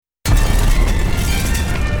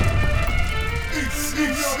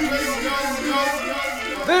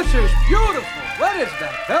This is beautiful. What is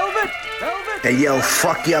that, velvet? Velvet? Hey yo,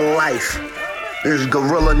 fuck your life. This is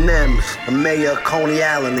Gorilla Nems, the mayor of Coney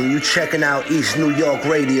Island, and you checking out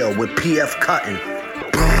EastNYRadio with PF Cuttin.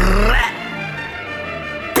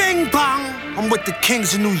 Bing bong! I'm with the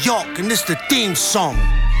Kings of New York, and this the theme song.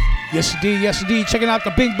 Yes indeed, checking out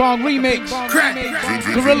the Bing Bong remix. Crack.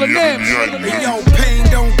 Gorilla Nems. Hey yo, pain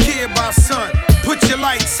don't care about son. Put your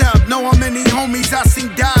lights out. Know how many homies I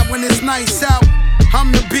seen die when it's nice out. I'm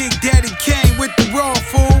the Big Daddy Kane with the raw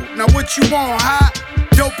fool. Now what you want, hot?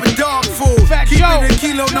 Dope and dog food. Keep it a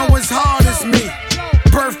kilo, know as hard as me.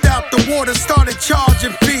 Birthed out the water, started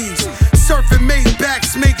charging fees. Surfing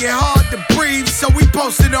Maybachs make it hard to breathe. So we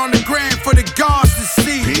posted on the gram for the guards to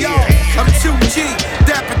see. Yo, I'm 2G,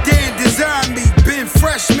 Dapper Dan designed me. Been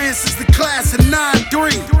freshman since the class of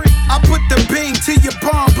 9-3. I put the bean to your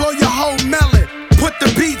bomb, blow your whole melon. Put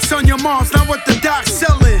the beats on your moms, not what the doc's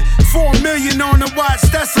selling. 4 million on the watch,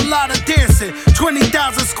 that's a lot of dancing.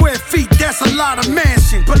 20,000 square feet, that's a lot of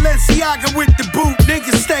mansion. Balenciaga with the boot,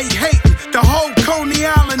 niggas stay hating. The whole Coney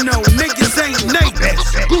Island know, niggas ain't Nathan.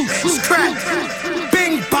 Crack.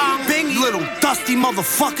 Bing bong, bing, little dusty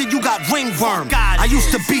motherfucker, you got ringworm. I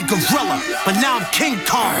used to be gorilla, but now I'm King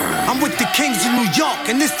Kong. I'm with the Kings of New York,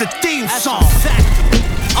 and this the theme song.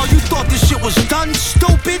 Oh, you thought this shit was done,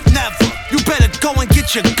 stupid? Never. You better go and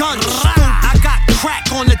get your gun, stupid. I got crack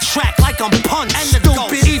on the track like I'm Punch,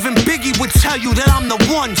 stupid. Even Biggie would tell you that I'm the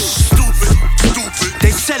one, stupid.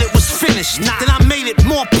 They said it was finished, then I made it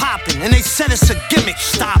more poppin', and they said it's a gimmick.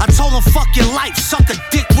 Stop. I told them fuck your life, suck a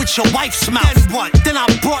dick with your wife's mouth. Then what? Then I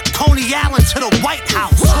brought Coney Island to the White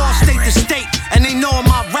House. Score state to state, and they know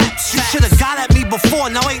my raps. You should've got at me before,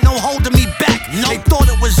 now ain't no holding me back. They thought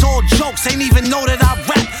it was all jokes, ain't even know that I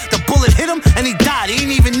rap. The bullet hit him and he died, he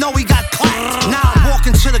ain't even know he got clapped. Now I'm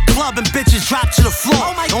walking to the club and bitches drop to the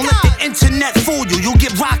floor. Don't let the internet fool you, you'll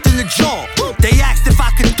get rocked in the jaw. They asked if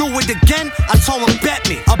I could do it again, I told them bet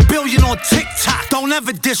me. $1 billion on TikTok, don't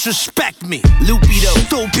ever disrespect me. Lupido,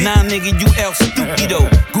 stupid. Nah nigga, you El Stupido.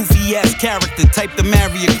 Goofy ass character, type to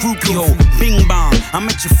marry a groupie hoe. Bing bong, I'm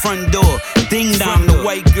at your front door. Ding dong, the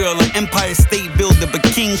white girl, an Empire State Builder, but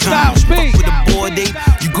King Kong. Fuck with a board date,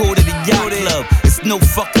 you go to the yacht club. It's no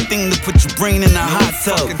fucking thing to put your brain in a hot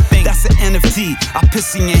tub. That's an NFT, I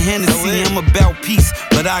piss in your Hennessy. I'm about peace,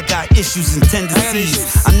 but I got issues and tendencies.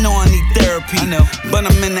 I know I need therapy, but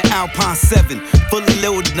I'm in the Alpine 7. Fully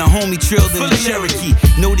loaded, the homie trailed in the Cherokee.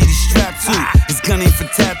 Know that he's strapped too, his gun ain't for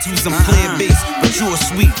tattoos. I'm playing bass, but you a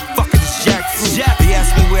sweet, fuck it, it's jackfruit. They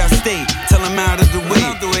ask me where I stay, tell them out of the way.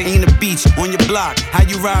 Ain't a beach on your block, how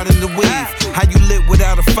you riding the wave? How you lit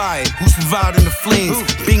without a fire, who's providing the flames?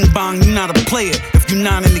 Bing bong, you not a player if you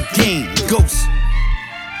not in the game, ghost.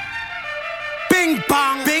 Bing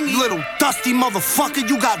bong, bing, little dusty motherfucker,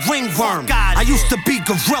 you got ringworm. I used to be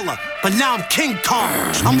gorilla, but now I'm King Kong.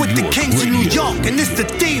 I'm with the Kings of New York, and this the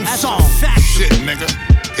theme song. Shit, nigga.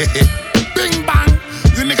 Bing bong,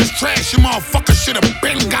 you niggas trash, you motherfuckers should've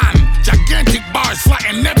been gone. Gigantic bars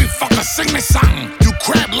flattening every fucker, sing this song. You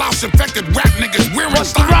crab louse infected rap niggas wearing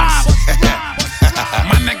thongs.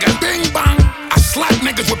 My nigga, bing bong, I slap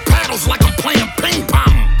niggas with paddles like I'm playing ping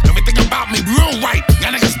pong. Everything about me real right,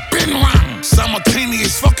 y'all niggas been wrong.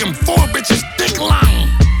 Simultaneous fucking 4 bitches dick long.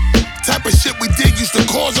 Type of shit we did used to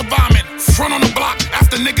cause a vomit. Front on the block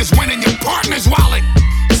after niggas went in your partner's wallet.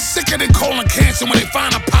 Sicker than colon cancer when they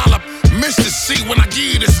find a polyp. Mr. C, when I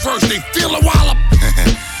give you this verse, they feel a wallop.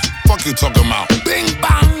 Fuck you talking about? Bing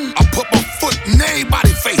bong, I put my foot in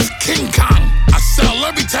everybody's face. King Kong, I sell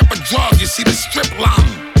every type of drug you see the strip long.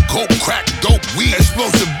 Coke, crack, dope, weed,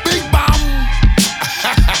 explosive, big bomb.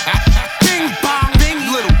 Bing bong, bing,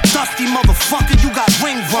 little dusty motherfucker, you got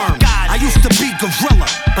ringworm. I used to be gorilla,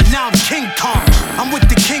 but now I'm King Kong. I'm with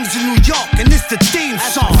the Kings of New York, and this the theme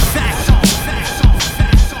song.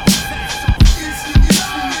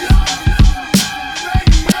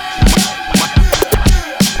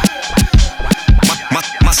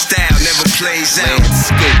 My style never plays out.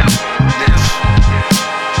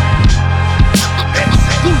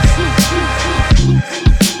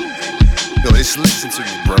 Yo, just listen to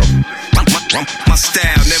me, bro. My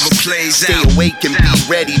style never plays Stay out. awake and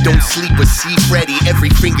be ready. Don't sleep or see Freddy. Every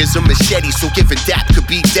finger's a machete, so giving dap could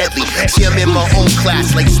be deadly. See, I'm in my own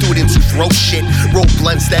class like students who throw shit. Roll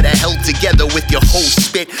blunts that are held together with your whole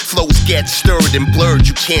spit. Flows get stirred and blurred,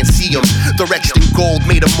 you can't see them. The Rexed in gold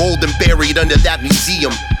made a mold and buried under that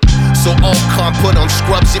museum. So all calm, put on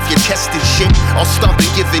scrubs if you're testing shit. I'll stomp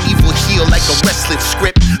and give an evil heel like a wrestling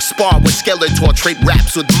script. Spar with Skeletor, trade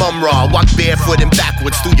raps with Mum-Ra. Walk barefoot and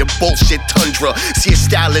backwards through your bullshit tundra. See your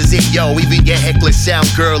style is it, yo, even your hecklers sound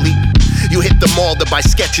girly. You hit the mall to buy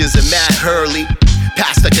sketches and Matt Hurley.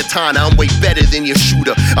 Pass the katana, I'm way better than your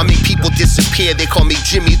shooter. I make people disappear, they call me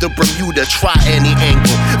Jimmy the Bermuda. Try any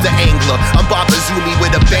angle, the angler. I'm Baba Zumi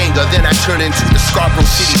with a banger, then I turn into the Scarborough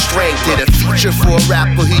City Strangler. Did a feature for a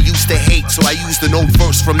rapper he used to hate, so I used an old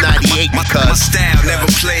verse from 98 because my style never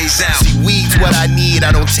plays out. See, weed's what I need,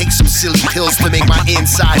 I don't take some silly pills to make my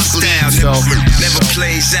insides bleed. So never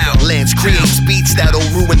plays out. Lance creates beats that'll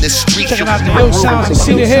ruin the street. Checking out the Hill Sounds and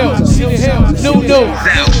Cedar Hill. No.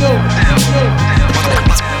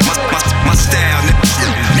 My style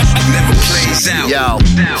never plays out. Yo,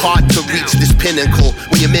 hard to reach this pinnacle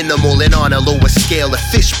when you're minimal and on a lower scale. A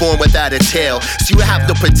fish born without a tail, so you have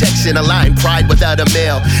the protection, a lion pride without a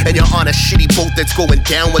male. And you're on a shitty boat that's going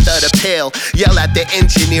down without a pail. Yell at the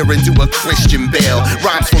engineer and do a Christian Bale.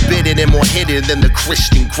 Rhymes forbidden and more hidden than the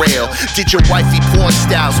Christian Grail. Did your wifey porn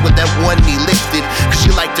styles with that one knee lifted? Cause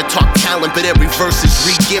you like to talk talent, but every verse is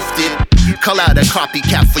re-gifted. Call out a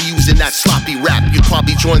copycat for using that sloppy rap. You'd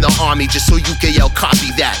probably join the army just so you can yell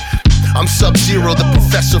copy that. I'm Sub-Zero, the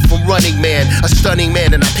professor from Running Man. A stunning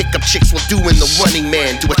man, and I pick up chicks while doing the Running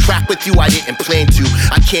Man. Do a track with you I didn't plan to.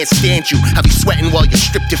 I can't stand you. Have you sweating while you're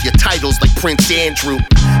stripped of your titles like Prince Andrew.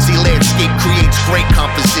 See, landscape creates great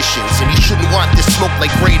compositions, and you shouldn't want this smoke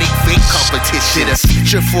like grade 8 fake competition. Did a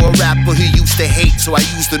feature for a rapper who used to hate, so I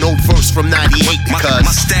used an old verse from 98 because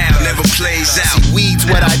my style never plays out. See, weed's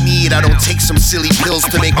what I need, I don't take some silly pills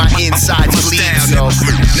to make my insides bleed. So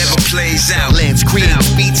never plays out. Lance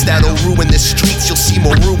creates beats that'll ruin the streets. You'll see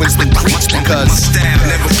more ruins than creeks because my style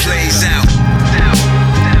never plays out.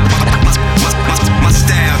 My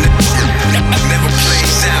style never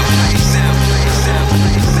plays out.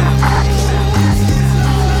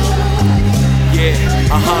 Yeah,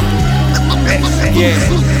 yeah.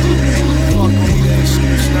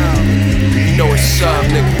 You know it's up,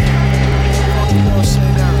 nigga.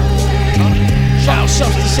 Shout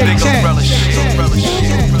out to say Big umbrella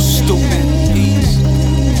shit. Stupid ease.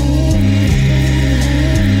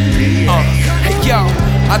 Hey yo,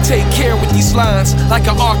 I take care with these lines like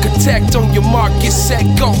an architect. On your mark, get set,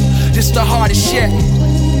 go. This the hardest yet.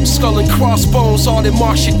 Skull and crossbones, all that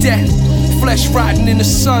marks your death. Flesh rotting in the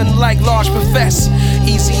sun like large profess.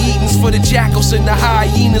 Easy eatings for the jackals and the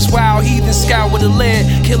hyenas. Wild heathens scour the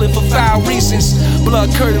land, killing for foul reasons.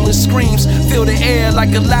 Blood curdling screams fill the air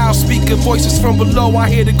like a loudspeaker. Voices from below, I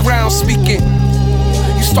hear the ground speaking.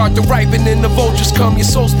 You start to ripen and the vultures come. Your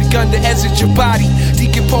soul's begun to exit your body,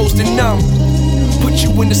 decomposed and numb. Put you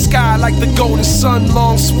in the sky like the golden sun.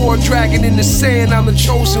 Long sword dragon in the sand, I'm the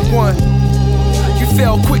chosen one. You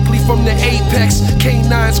fell quickly from the apex.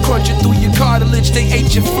 Canines crunching through your cartilage, they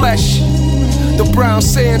ate your flesh. The brown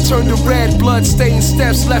sand turned to red, blood-stained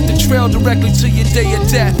steps left a trail directly to your day of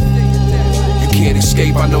death. You can't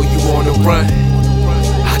escape, I know you wanna run.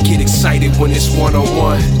 I get excited when it's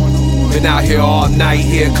one-on-one. Been out here all night,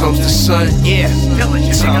 here comes the sun. Yeah,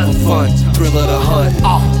 time for fun, thrill of the hunt.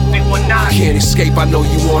 Big one nine. Can't escape, I know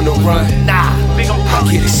you wanna run. I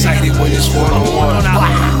get excited when it's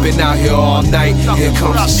one-on-one. Been out here all night, here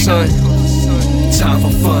comes the sun. Time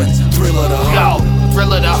for fun, thrill of the hunt.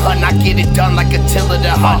 Thrill of the hunt, I get it done like a till of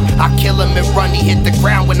the hunt. I kill him and run, he hit the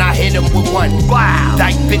ground when I hit him with one. Wow.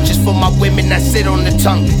 Dyke bitches for my women that sit on the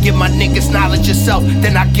tongue. Give my niggas knowledge of self,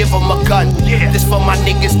 then I give them a gun. Yeah. This for my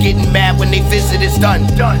niggas getting mad when they visit is done.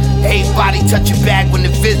 Everybody touch your bag when the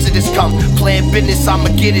visitors come. Playing business,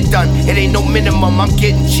 I'ma get it done. It ain't no minimum, I'm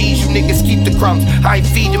getting cheese, you niggas keep the crumbs. I ain't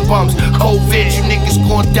feeding bums. COVID, you niggas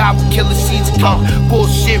gon' die when killer season come.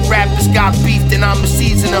 Bullshit rappers got beef, then I'ma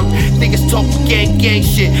season them. Niggas talk gang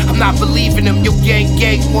shit, I'm not believing them. Your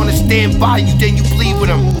gang wanna stand by you, then you bleed with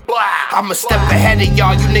them. I'ma step ahead of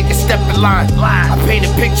y'all, you niggas step in line. I paint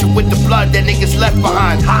a picture with the blood that niggas left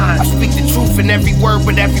behind. I speak the truth in every word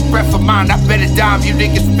with every breath of mine. I bet a dime, you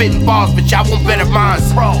niggas spitting balls, but y'all won't bet a mine.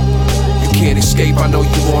 You can't escape, I know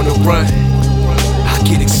you wanna run. I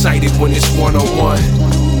get excited when it's one-on-one.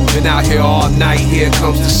 Been out here all night, here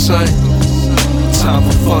comes the sun. Time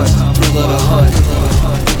for fun, thrill of the hunt.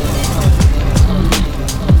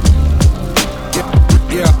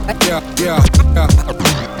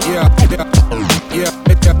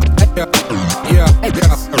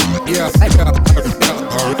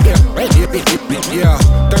 Yeah,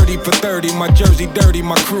 30 for 30, my jersey dirty,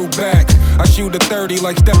 my crew back. I shoot a 30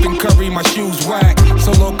 like Stephen Curry, my shoes whack.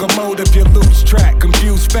 So locomotive, you lose track.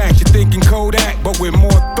 Confused facts, you're thinking Kodak, but with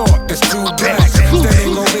more thought, that's too black.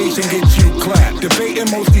 Standing ovation, get you clapped. Debating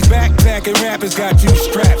most these backpacking rappers got two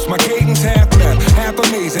straps. My cadence half left, half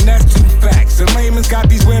amazing, that's two facts. And layman's got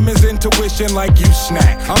these women's intuition like you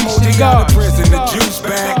snack. I'm OG out of prison, the juice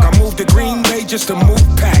back. I moved to Green Bay just to move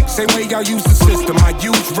packs. Same way y'all use the system, I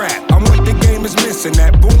use rap. I'm what the game is was missing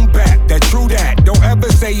that boom bap, that true that. Don't ever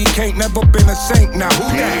say you can't, never been a saint. Now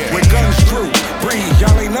who that? With guns true, breathe.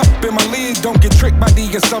 Y'all ain't up in my league. Don't get tricked by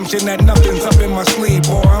the assumption that nothing's up in my sleeve.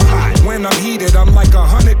 Boy, I'm hot. When I'm heated, I'm like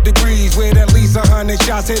 100 degrees. With at least 100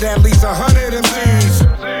 shots, hit at least 100 MCs.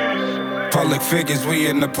 Public figures, we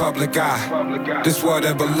in the public eye. This what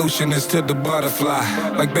evolution is to the butterfly.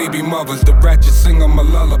 Like baby mothers, the ratchet sing them a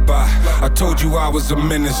lullaby. I told you I was a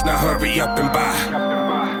menace, now hurry up and buy.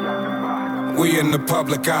 We in the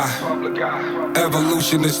public eye.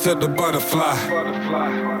 Evolution is to the butterfly.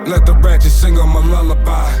 Let the ratchet sing them a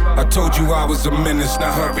lullaby. I told you I was a menace,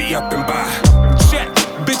 now hurry up and buy. Check.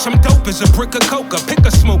 Bitch, I'm dope as a brick of coca. Pick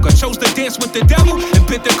a smoker, chose to dance with the devil and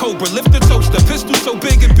bit the cobra. Lift the toaster, pistol so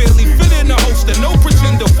big it barely fit in a holster. No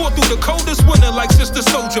pretender, fought through the coldest winter like Sister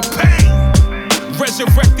Soldier. Pain.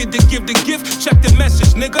 Resurrected to give the gift. Check the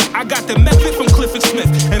message, nigga. I got the method from Clifford Smith.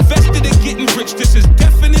 Invested in getting rich. This is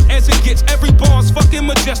definite as it gets. Every bar's fucking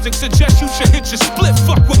majestic. Suggest you should hit your split.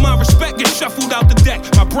 Fuck with my respect. Get shuffled out the deck.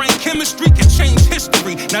 My brain chemistry can change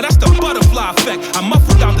history. Now that's the butterfly effect. I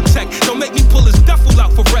muffled out the tech. Don't make me pull his duffel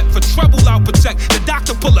out for rep. For trouble I'll protect. The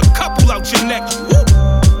doctor pull a couple out your neck. Woo.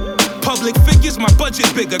 Public figures, my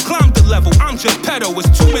budget bigger. Climb the level, I'm Geppetto. It's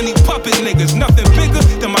too many puppet niggas. Nothing bigger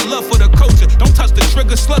than my love for the culture. Don't touch the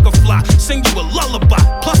trigger, slugger fly. Sing you a lullaby,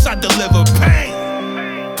 plus I deliver pain.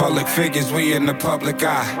 Public figures, we in the public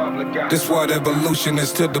eye. This what evolution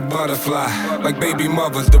is to the butterfly. Like baby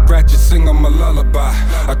mothers, the ratchet sing them a lullaby.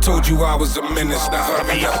 I told you I was a menace, now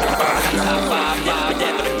hurry up and buy.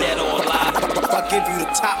 If I give you the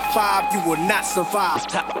top 5, you will not survive.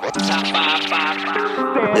 Top 5.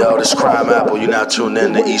 Yo, this Crime Apple, you now tuned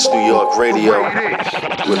in to East New York Radio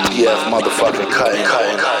with PF motherfucking cutting.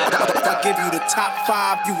 If I give you the top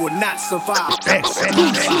 5, you will not survive.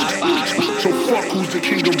 So fuck who's the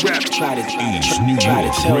king of rap? Try to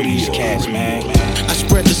tell these cats, man. I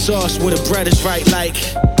spread the sauce where the bread is right, like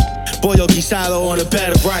Pollo guisado on a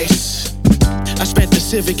bed of rice. I spent the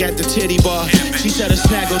Civic at the titty bar. She said a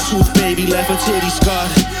snaggle tooth baby left her titty scarred.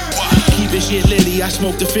 Keepin' shit litty, I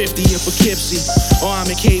smoked the 50 in Poughkeepsie. Or I'm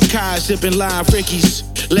in Cape Cod sipping lime Rickies.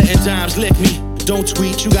 Letting dimes lick me. Don't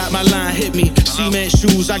tweet, you got my line, hit me. Cement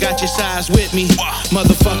shoes, I got your size with me.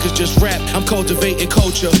 Motherfuckers just rap, I'm cultivating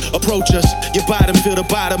culture. Approach us, your bottom feel the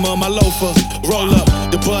bottom of my loafer. Roll up,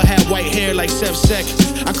 the bud had white hair like Sef Sec.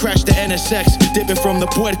 I crashed the NSX, dipping from the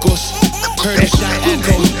Puercos. Heard a shot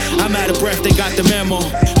echo, I'm out of breath, they got the memo.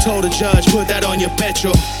 Told the judge, put that on your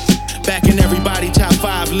petrol. Back in everybody top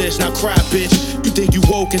 5 list, now cry bitch. You think you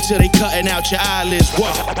woke until they cutting out your eyelids,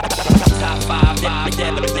 what? Top 5,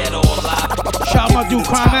 dead or alive. Shout out my dude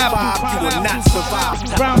Crime Apple. You will not survive.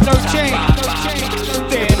 Brown Dirt Chain.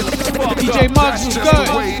 DJ Muggs was good.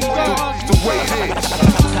 The way it is.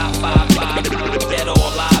 Top 5, dead or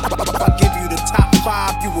alive. If I give you the top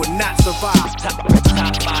 5, you will not survive. Top 5.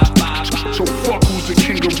 So fuck who's the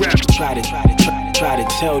king of rap? Try to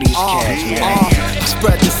tell these cats, man.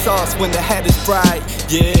 Spread the sauce when the head is bright.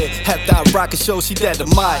 Yeah, had that rocket show, she dead to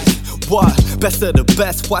mic. What? Best of the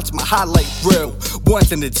best, watch my highlight reel.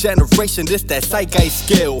 Once in a generation, this that zeitgeist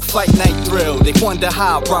skill. Fight night thrill, they wonder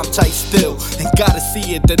how I rhyme tight still. And gotta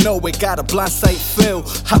see it to know it, got a blind sight feel.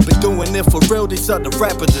 I've been doing it for real, these other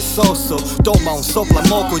rappers is so-so. Don't moan, so like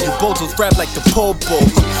Mogo, you bozos rap like the Popo.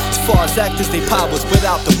 As far as actors, they powers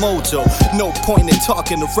without the mojo. No point in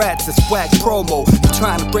talking to rats, it's whack promo. You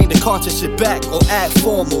trying to bring the conscious shit back or act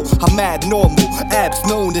formal. I'm mad normal, abs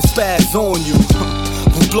known to spaz on you.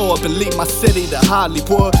 We'll blow up and leave my city to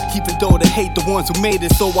Hollywood. Even though they hate the ones who made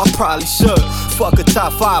it, so I probably should. Fuck a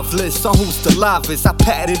top 5 list on who's the livest. I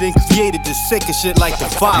patented and created this sickest shit like the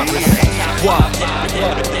virus. Why? If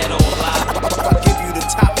I give you the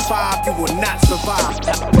top 5, you will not survive.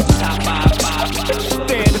 Stand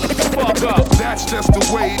the fuck up. That's just the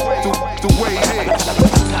way it is.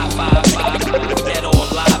 Top 5, dead or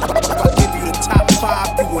alive. If I give you the top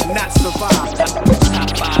 5, you will not survive.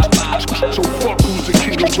 Top 5. So fuck who's the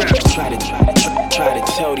king of rap? Try to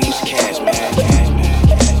tell these cats, man.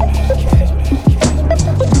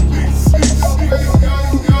 This is beautiful.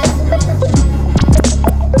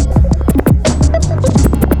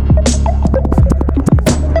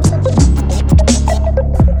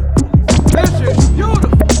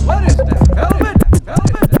 What is that? Velvet?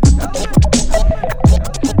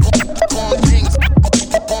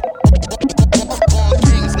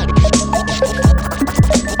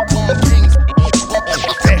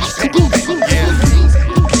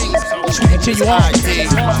 Continue on.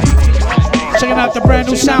 Checking out the brand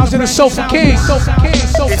new sounds of the Sofa King.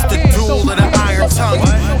 It's the duel of the iron tongue.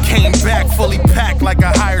 Came back fully packed like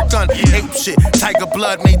a hired gun. Ape shit, tiger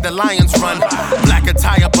blood made the lions run. Black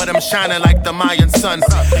attire, but I'm shining like the Mayan sun.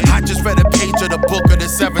 I just read a page of the book of the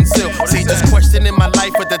seven seal. Sages questioning my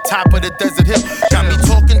life at the top of the desert hill. Got me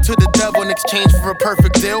talking to the devil in exchange for a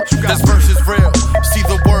perfect deal. This verse is real. See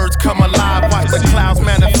the words come alive. Watch the clouds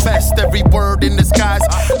manifest every word in the skies.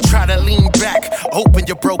 Try to lean back, open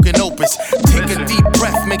your broken opus. Take a deep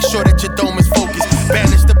breath, make sure that your dome is focused.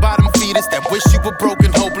 Banish the bottom feeders that wish you were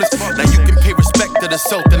broken, hopeless. Now you can pay respect to the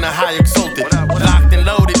sultan, the high exalted. Locked and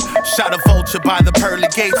loaded, shot a vulture by the pearly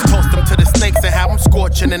gates. Tossed them to the snakes and have them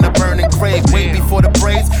scorching in a burning grave. Way before the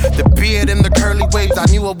braids, the beard and the curly waves. I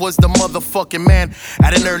knew I was the motherfucking man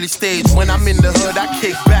at an early stage. When I'm in the hood, I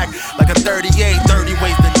kick back like a 38. 30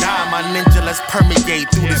 ways to die, my ninja, let's permeate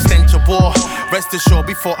through the stench of war. Rest assured,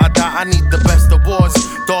 before I die, I need the best of wars.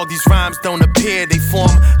 Dog, these rhymes don't appear, they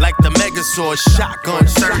form like the Megazord. Shotgun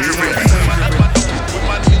surgery. With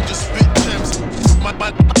my ninja spit gems, my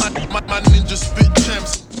ninja spit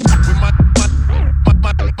gems. With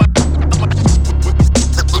my ninja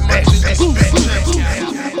spit gems.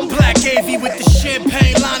 Black AV with the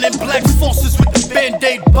champagne line and black forces with the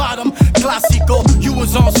band-aid bottom. Classico, you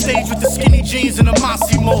was on stage with the skinny jeans and the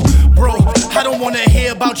Massimo. Bro, I don't wanna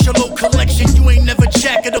hear about your low collection. You ain't never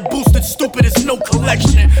jacket or boosted, stupid, it's no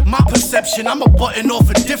collection. My perception, I'm a button off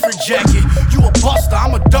a different jacket. You a buster,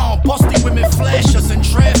 I'm a dawn, busting women flash us in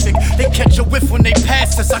traffic. They catch a whiff when they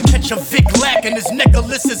pass us, I catch a Vic lacking. His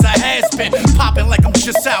necklace is a has-been, popping like I'm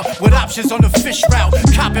just out, with options on the fish route.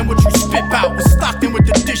 Copping what you spit out, with Stockton with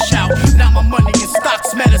the dish out. Now my money in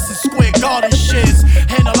stocks, Madison Square Garden shares.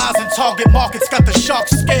 Analyzing target markets, got the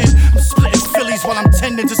sharks scared. I'm splitting Phillies while I'm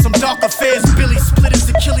tending to some dark affairs. Billy split his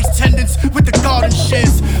Achilles tendons with the garden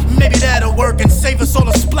shares. Maybe that'll work and save us all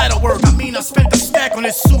the splatter work. I mean, I spent the stack on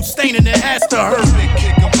his suit staining, it has to hurt. Big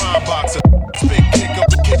kick a rhyme boxer. Big kick up,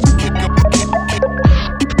 kick a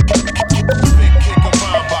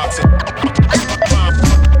rhyme boxer.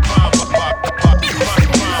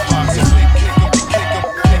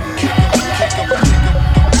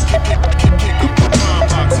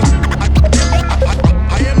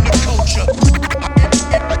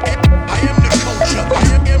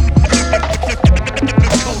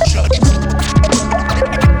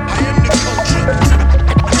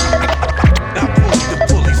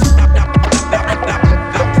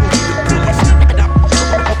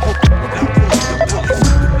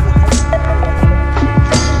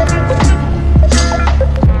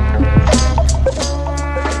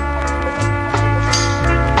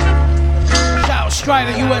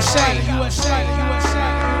 Strider USA.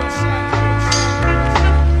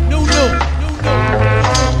 New.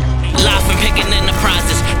 Life and picking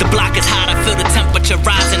enterprises. The block is hot, I feel the temperature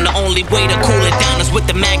rising. The only way to cool it down is with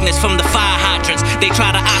the magnets from the fire hydrants. They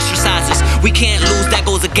try to ostracize us. We can't lose, that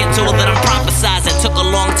goes against all that I'm prophesizing. Took a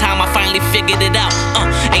long time, I finally figured it out.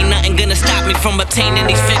 Ain't nothing gonna stop me from obtaining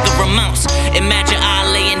these figure amounts. Imagine I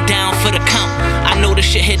laying down for the count. I know the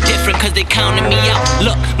shit hit different cause they counting me out.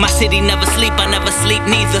 Look, my city never sleep, I never sleep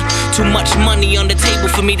neither. Too much money on the table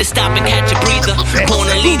for me to stop and catch a breather.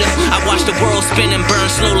 Corner leader, I watch the world spin and burn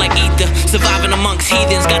slow like ether. Surviving amongst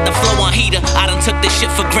heathens, got the flow on heater. I done took this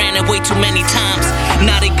shit for granted way too many times.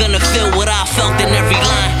 Now they gonna feel what I felt in every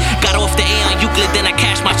line. Got off the A on Euclid, then I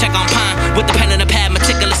cashed my check on Pine. With the pen and the pad,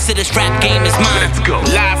 meticulous to this rap game is mine. Let's go.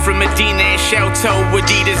 Live from Medina and Shelto,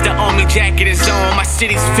 Adidas, the army jacket is on. My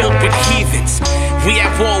city's filled with heathens. We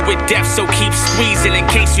at war with death, so keep squeezing. In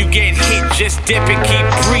case you get hit, just dip and keep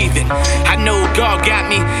breathing. I know God got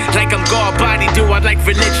me, like I'm God body. Do I like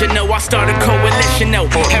religion? No, I start a coalition. No,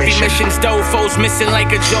 heavy missions, though, foes missing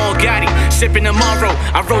like a John Gotti. Sipping tomorrow,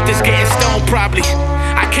 I wrote this getting stoned probably.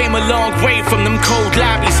 I came a long way from them cold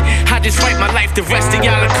lobbies. I just write my life, the rest of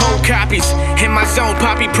y'all are cold copies. In my zone,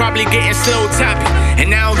 Poppy probably getting slow toppy.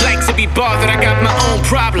 And I don't like to be bothered, I got my own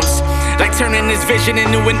problems. Like turning this vision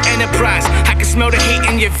into an enterprise. I can smell the hate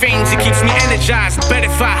in your veins, it keeps me energized. Bet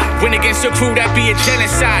if I win against your crew, that'd be a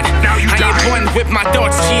genocide. I am one with my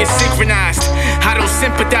thoughts, she is synchronized. I don't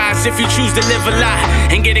sympathize if you choose to live a lie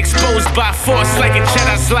and get exposed by force like a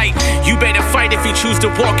Jedi's light. You better fight if you choose to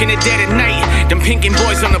walk in the dead at night. Them pink and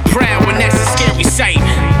boys on the prowl, and that's a scary sight.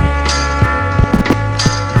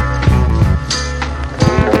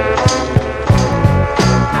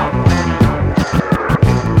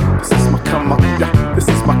 This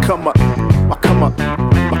is my come up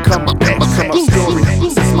story.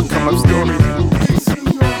 This is my come up story.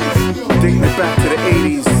 Taking it back to the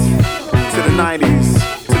 80s, to the 90s,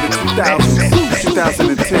 to the 2000s,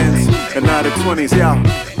 2010s, and now the 20s. Yo,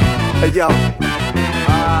 hey yo.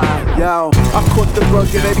 Yo, I caught the bug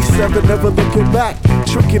in 87, never looking back.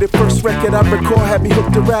 Tricky, the first record I recall had me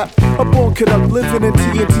hooked to rap. A born kid up living in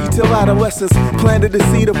TNT till adolescence. Planted the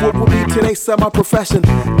seed of what would be today's semi-profession.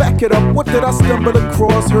 Back it up, what did I stumble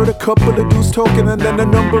across? Heard a couple of dudes talking and then a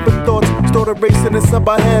number of thoughts started racing inside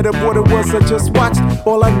my head of what it was I just watched.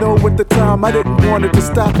 All I know at the time, I didn't want it to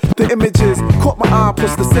stop. The images caught my eye,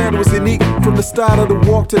 plus the sound was unique. From the style of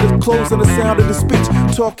the walk to the clothes and the sound of the speech.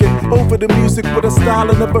 Talking over the music with a style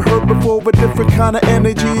I never heard before, with different kind of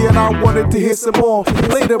energy, and I wanted to hear some more.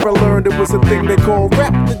 Later I learned it was a thing they called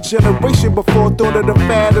rap. The generation before thought of the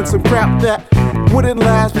fad and some crap that wouldn't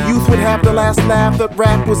last, but youth would have the last laugh. That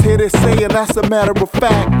rap was here to say, and that's a matter of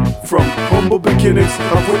fact. From humble beginnings,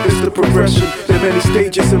 I've witnessed the progression. There are many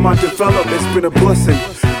stages in my development, it's been a blessing.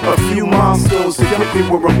 A few milestones to get me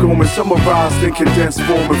where I'm going, summarized in condensed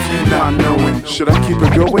form of you not knowing. Should I keep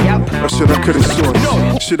it going, or should I cut it short?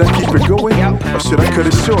 Should I keep it going, or should I cut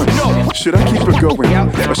it short? Should I keep it going,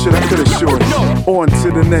 or should I cut it short? On to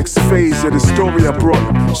the next phase of the story I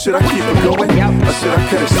brought. Should I keep it going, or should I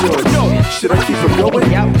cut it short? Should I keep it going,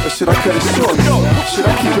 or should I cut it short? Should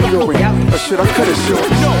I keep it going, or should I cut it short?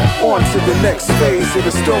 On to the next phase of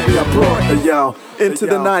the story I brought. Yo, into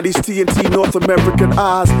the 90s, TNT North American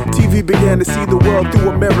eyes. TV began to see the world through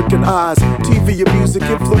American eyes. TV and music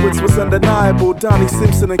influence was undeniable. Donnie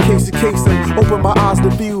Simpson and Casey Kasem opened my eyes to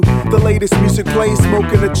view the latest music plays,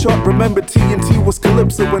 smoking a chart. Remember TNT was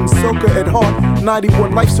Calypso and Soca at heart.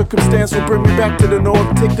 91 life circumstance will bring me back to the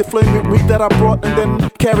north. Take the flame with me that I brought and then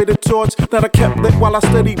carry the torch that I kept lit while I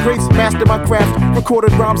studied grace, mastered my craft.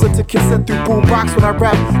 Recorded rhymes into cassette through boombox when I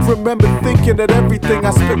rap. Remember thinking that everything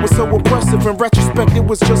I spit was so impressive. In retrospect, it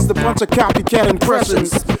was just a bunch of copycat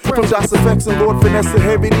impressions. From Joss Effects and Lord Vanessa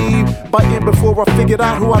Heavy Need, biting before I figured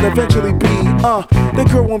out who I'd eventually be. They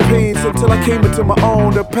growing pains until I came into my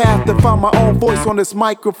own, the path to find my own voice on this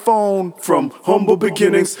microphone. From humble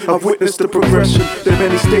beginnings, I've witnessed the progression. There are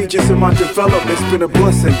many stages in my development, it's been a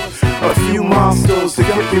blessing. A few milestones to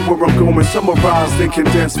get me where I'm going, summarized in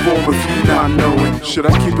condensed form of you not knowing. Should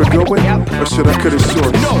I keep it going, or should I cut it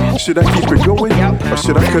short? Should I keep it going, or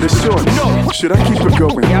should I cut it short? Should I keep it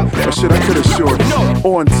going, or should I cut it short?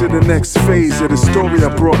 On to the next phase of the story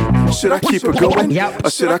I brought. Should I keep it going, or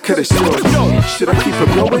should I cut it short? Should I keep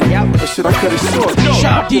it going, or should I cut it short?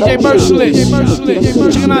 Shout out DJ Merciless.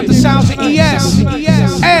 Checking out the sounds of ES.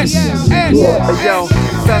 Yo,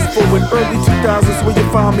 fast forward early 2000s where you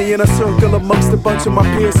find me in a circle amongst a bunch of my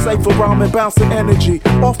peers, cypher rhyming, bouncing energy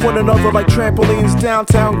off one another like trampolines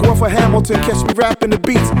downtown. Going for Hamilton, catch me rapping the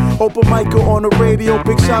beats. Open mic on the radio,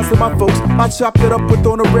 big shots to my folks. I chopped it up with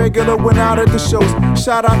on a regular, went out at the shows.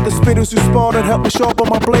 Shout out the spitters who sparred and helped me sharpen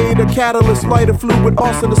my blade. A catalyst, lighter fluid,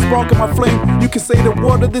 awesome, the spark of my flame. You can say the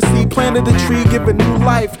water, the seed, planted the tree, giving new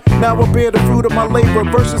life. Now I bear the fruit of my labor,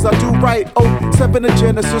 verses I do right. 07 in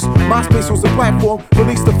Genesis, MySpace was the platform.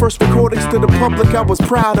 Released the first recordings to the public I was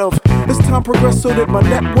proud of. As time progressed, so did my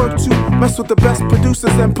network too. Mess with the best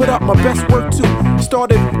producers and put out my best work too.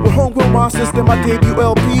 Started with Homegrown Monsters, then my debut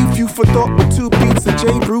LP. Few for thought with 2 beats and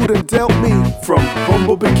J. Brood and dealt me. From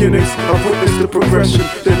humble beginnings, I've witnessed the progression.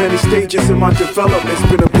 There are many stages in my development, it's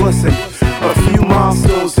been a blessing. A few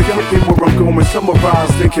milestones to get me where I'm going,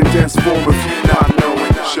 summarized in condensed form of you not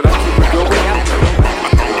knowing. Should I keep it going?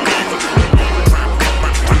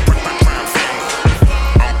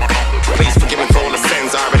 Please forgive me for all the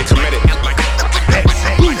sins I already committed.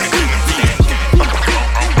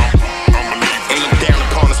 And look down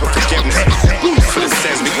upon us with forgiveness for the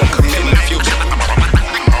sins we gon' commit in the future.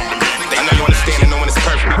 I know you understand and no one is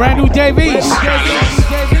perfect. Brand new Davies.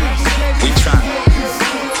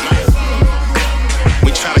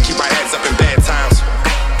 We try to keep our heads up in bad times.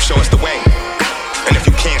 Show us the way. And if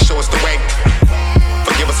you can't show us the way,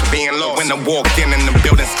 forgive us for being lost. When I walked in the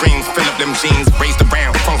building screams, fill up them jeans, raised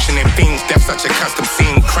around, functioning fiends. Death such a custom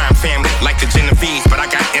scene. Crime family, like the Genovese, but I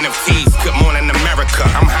got NFTs. Good morning, America.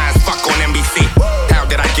 I'm high as fuck on NBC. How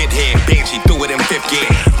did I get here? Banshee threw it in 5th gear.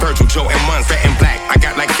 Virgil, Joe, and Muns, red and black. I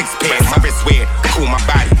got like 6 pairs. My wrist weird, cool my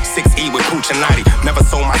body. 6E with Puccinati. Never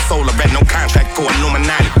sold my soul or read no contract for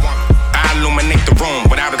Illuminati. I illuminate the room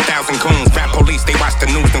without 1,000 goons. Rap police, they watch the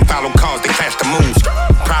news and follow cars, they clash the moves.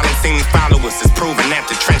 Problems seem to follow us, it's proven that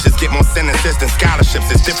the trenches get more sentences than scholarships.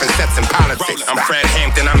 It's different sets in politics. I'm Fred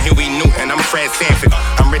Hampton, I'm Huey Newton, I'm Fred Sanford.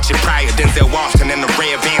 I'm Richard Pryor, Denzel Washington, and the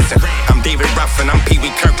Ray of Anson. I'm David Ruffin, I'm Pee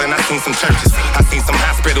Wee Kirkland. I seen some churches, I seen some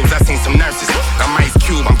hospitals, I seen some nurses. I'm Ice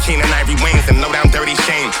Cube, I'm Keenan Ivory Wayans, and low down Dirty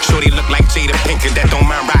Shame. Shorty look like Jada Pinkett, that don't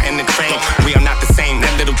mind riding the train. We are not the same,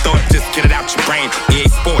 that little thought, just get it out your brain. EA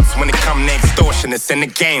Sports, when it come to extortion, it's in the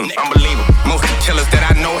game. Unbelievable. Most of the killers that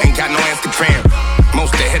I know ain't got no Instagram.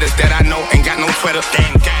 Most of the hitters that I know ain't got no Twitter.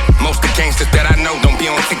 Most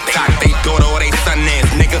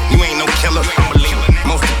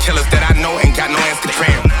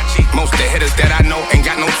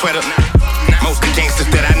Twitter. Most of the gangsters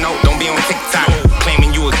that I know don't be on TikTok. Claiming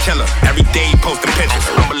you a killer. Every day you posting pictures.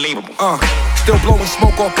 Unbelievable. Still blowing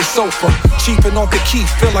smoke off the sofa. Chiefing off the key,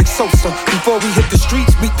 feel like Sosa. Before we hit the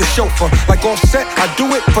streets, meet the chauffeur. Like Offset, I do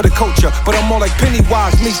it for the culture. But I'm more like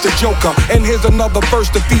Pennywise meets the Joker. And here's another verse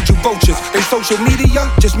to feed you vultures. They social media,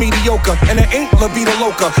 just mediocre. And it ain't La Vida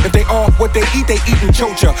Loca. If they are what they eatin'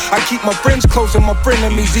 chocha. I keep my friends close and my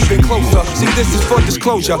frenemies even closer. See, this is for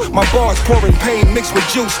disclosure. My bars pouring pain mixed with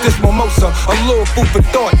juice, this mimosa. A little food for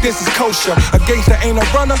thought, this is kosher. A gangster ain't a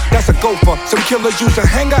runner, that's a gopher. Some killer use a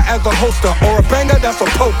hanger as a holster. Or a banger, that's a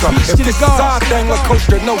poker. If this is our thing, La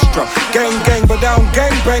Costa Nostra. Gang, but I don't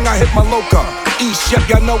gang bang, I hit my loca. East, yep,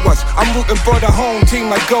 y'all know us. I'm rooting for the home team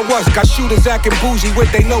like go us. Got shooters acting bougie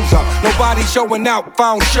with they nose up. Nobody showing out,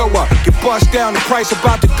 found show up. Get bust down, the price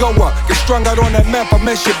about to go up. Get strung out on that map, I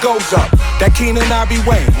mess your goes up. That Keenan, I be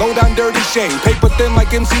Wayne. Low down dirty shame. Paper thin like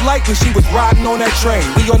MC Light when she was riding on that train.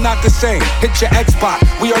 We are not the same. Hit your Xbox,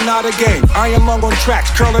 we are not a game. Iron long on tracks,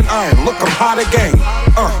 curling iron. Look, I'm hot again.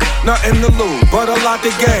 Nothing to lose, but a lot to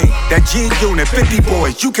gain. That G unit, 50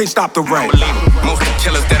 boys, you can't stop the rain. Most of the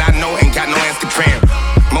killers that I know ain't got no Instagram.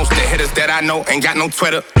 Most of the hitters that I know ain't got no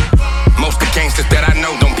Twitter. Most of the gangsters that I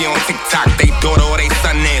know don't be on TikTok. They daughter or they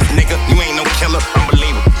son is, nigga, you ain't no killer.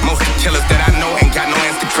 Unbelievable. Most of the killers that I know ain't got no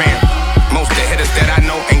Instagram. Most of the hitters that I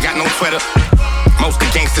know ain't got no Twitter. Most of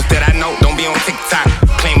the gangsters that I know don't be on TikTok.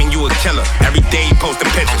 Claiming you a killer. Every day you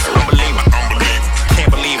posting pictures. Unbelievable.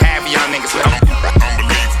 Can't believe half of y'all niggas.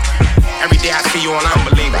 Every day I see you on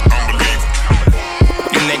Unbelievable.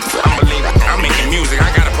 You niggas, unbelievable. I'm making music,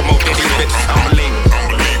 I gotta promote these bitches. Unbelievable.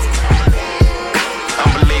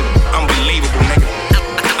 Unbelievable, nigga.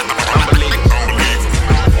 Unbelievable.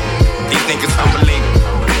 These niggas unbelievable.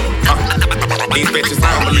 These bitches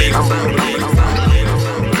unbelievable.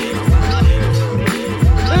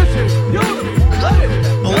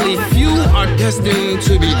 Only few are destined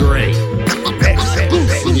to be great.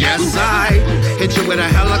 Yes, I hit you with a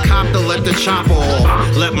helicopter, let the chopper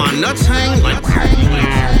off. Let my nuts hang like. Pump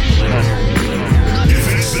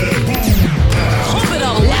it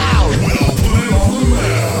up loud.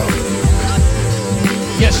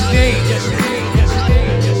 Yes, indeed.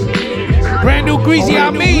 Brand new greasy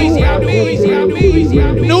on me. New.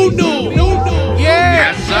 Yeah.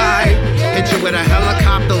 Yes, I hit you with a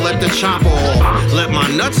helicopter, let the chopper off. Let my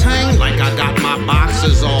nuts hang like I got my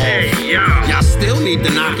boxes off. Y'all still need to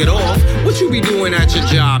knock it off. What you be doing at your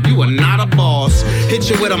job? You are not a boss. Hit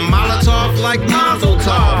you with a Molotov like Mazel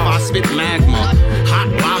Tov. I spit magma, hot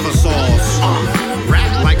lava sauce.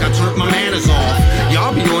 Rap like I turned my manners off.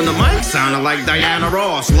 Y'all be on the mic sounding like Diana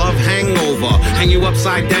Ross. Love hangover, hang you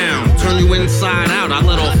upside down, turn you inside out. I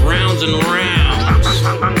let off rounds and rounds.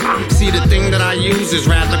 See, the thing that I use is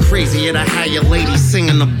rather crazy. It'll have your lady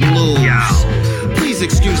singing the blues. Please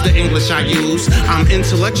excuse the English I use. I'm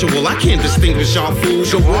intellectual, I can't distinguish y'all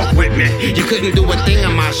fools. You walk with me, you couldn't do a thing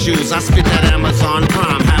in my shoes. I spit that Amazon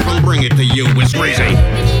Prime, have them bring it to you. It's crazy.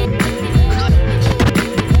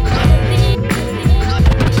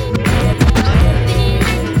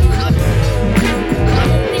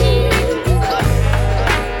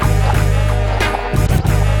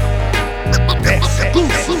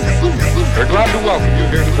 We're glad to welcome you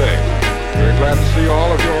here today. We're glad to see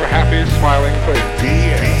all of your happy, smiling faces.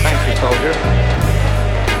 Thank you, soldier.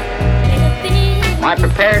 My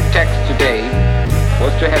prepared text today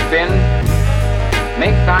was to have been,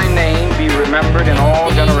 make thy name be remembered in all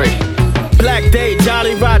generations. Black Day,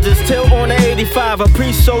 Jolly Rogers, till on the 85. A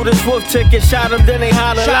priest sold his wolf ticket, shot him, then they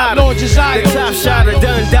holler louder. The top shotter,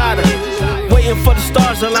 done data. Waiting for the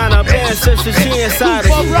stars to line up, ancestors, she inside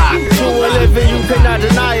us. True and living, you cannot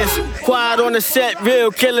deny us. Quiet on the set, real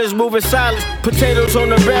killers moving silent. Potatoes on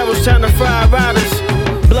the barrels, time to fry riders.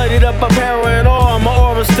 Bloodied up apparel and all, my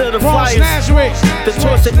aura still the flyers. The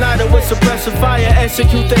torch ignited with suppressive fire,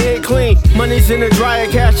 execute the hit clean. Money's in the dryer,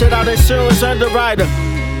 cash it out, insurance underwriter.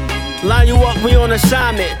 Line you up, we on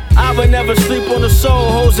assignment. I would never sleep on the soul,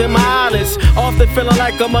 holes in my eyelids. Often feeling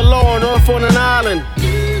like I'm alone, off on an island.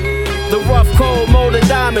 The rough, cold, molded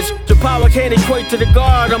diamonds. The power can't equate to the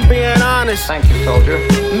guard, I'm being honest. Thank you, soldier.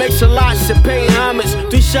 Makes a lot to pay homage.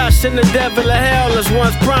 3 shots in the devil of hell as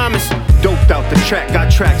once promised. Doped out the track, got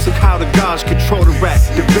tracks of how the gods control the rap.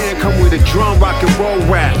 The band come with a drum, rock and roll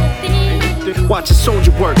rap. Watch a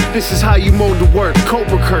soldier work, this is how you mold the work.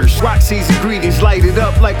 Cobra curse, Roxy's ingredients light it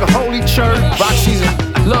up like a holy church. Roxy's,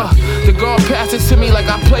 look, the guard passed it to me like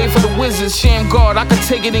I played for the Wizards. Sham guard, I could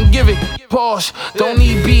take it and give it. Porsche, don't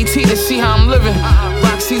need BT to see how I'm living.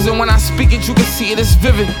 Roxy's, and when I speak it, you can see it, it's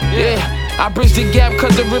vivid. Yeah, I bridge the gap,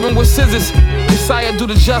 cut the ribbon with scissors. This Messiah do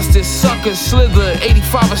the justice. Suckers slither.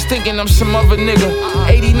 85ers thinking I'm some other nigga.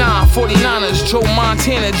 89, 49ers, Joe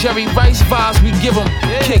Montana, Jerry Rice vibes we give them.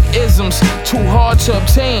 Kick isms, too hard to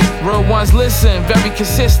obtain. Real ones listen, very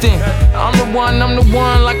consistent. I'm the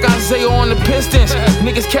one like Isaiah on the Pistons.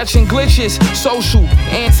 Niggas catching glitches, social,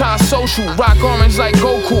 anti-social. Rock orange like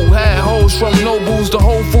Goku. Had hoes from Nobles to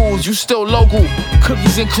Whole Foods, you still local.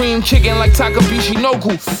 Cookies and cream chicken like Takabishi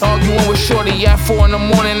Noku. Arguing with Shorty at 4 in the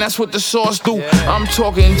morning, that's what the sauce do. I'm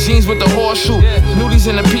talking jeans with the horseshoe. Nudies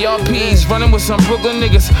in the PRPs, running with some Brooklyn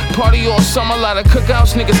niggas. Party all summer, lot of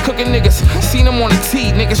cookouts, niggas cooking niggas. Seen them on the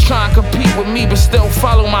T, niggas trying to compete with me, but still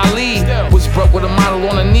follow my lead. Was broke with a model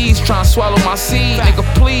on her knees, trying to swallow my seed. Nigga,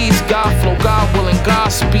 please, God flow, God willing,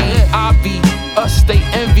 Godspeed. I be us, stay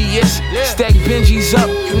envious. Stack Benjis up,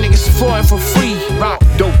 you niggas falling for free. Rock.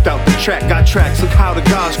 Doped out the track, got tracks, look how the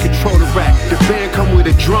gods control the rap. The band come with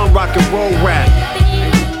a drum, rock and roll rap.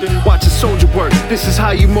 Watch a soldier work, this is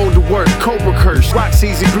how you mold the work. Cobra curse,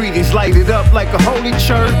 Roxy's ingredients light it up like a holy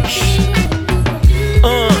church.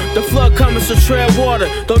 The flood coming, so tread water.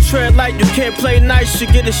 Don't tread light, you can't play nice, you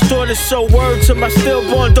get extorted. So word to my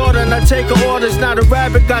stillborn daughter, and I take her orders. Now the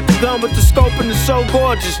rabbit got the gun with the scope and it's so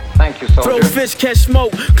gorgeous. Thank you, soldier. Throw fish, catch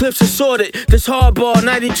smoke, clips assorted. This hardball,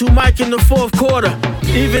 92 mic in the fourth quarter.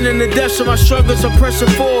 Even in the depths of my struggles, I'm pressing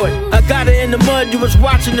forward. I got it in the mud, you was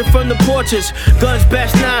watching it from the porches. Guns,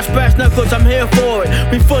 bash knives, brass knuckles, I'm here for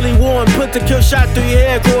it. We fully warned, put the kill shot through your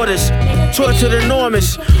headquarters. Tortured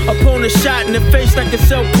enormous, opponent shot in the face like a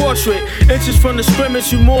self-portrait. Inches from the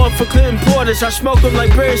scrimmage, you more for Clinton Porters. I smoke them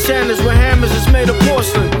like Barry Sanders with hammers is made of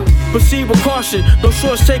porcelain. Proceed with caution, no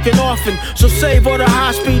shorts taken often. So save all the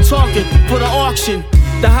high-speed talking for the auction.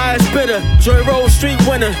 The highest bidder, Joy Road Street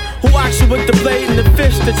winner, who oxed you with the blade and the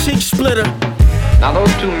fist, the cheek splitter. Now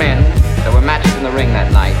those two men that were matched in the ring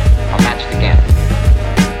that night are matched again.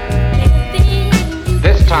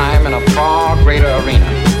 This time in a far greater arena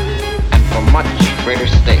and for much greater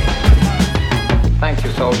stakes. Thank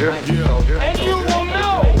you, soldier. Thank you, soldier. And you will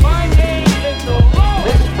know my name is the Lord.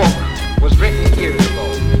 This book was written years ago.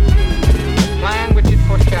 The plan which it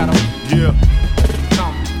foreshadowed. Yeah.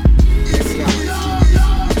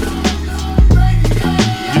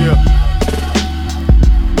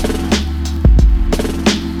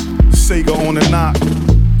 Sega on the knock.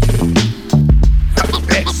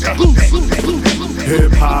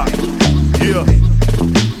 Hip hop. Yeah.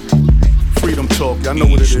 Freedom talk. Y'all know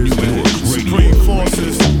what it is, man. Supreme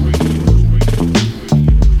forces.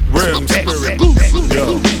 Rhythm spirit.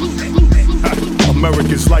 Yo.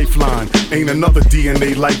 America's lifeline. Ain't another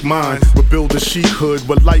DNA like mine. We'll build a chic hood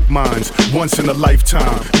with like minds. Once in a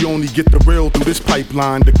lifetime. You only get the real through this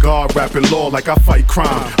pipeline. The guard rapping law like I fight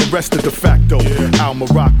crime. Arrested de facto. Alma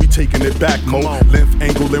Rock, we taking it back, mo. Length,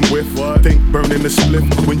 angle, and width. Think burning the split.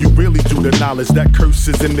 When you really do the knowledge, that curse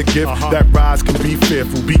is in the gift. That rise can be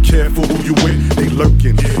fearful. Be careful who you with. They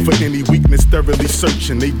lurking. For any weakness, thoroughly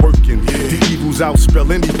searching. They working. The evils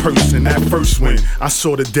outspell any person. That first win. I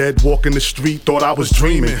saw the dead walking the street. Thought I was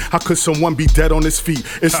dreaming. How could someone be dead on his feet?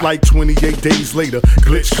 It's like 28 days later.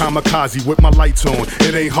 Glitch kamikaze with my lights on.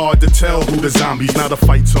 It ain't hard to tell who the zombies. Now the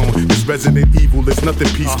fight's on. This Resident Evil is nothing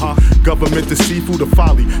peaceful. Government deceitful, the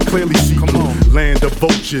folly clearly see through. Land of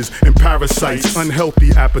vultures and parasites.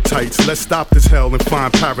 Unhealthy appetites. Let's stop this hell and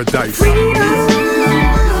find paradise.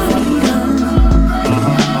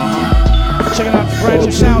 Checking out the brand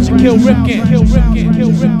new sounds of Kill Ripkin.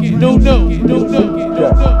 No.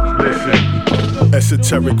 Listen.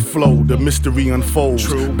 Esoteric flow, the mystery unfolds.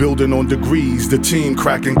 Building on degrees, the team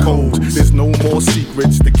cracking codes. There's no more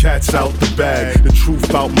secrets, the cat's out the bag. The truth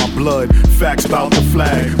about my blood, facts about the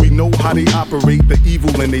flag. We know how they operate, the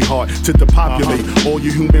evil in their heart to depopulate. All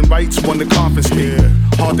your human rights want to confiscate.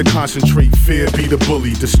 Hard to concentrate, fear be the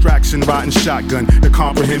bully. Distraction, rotten shotgun, to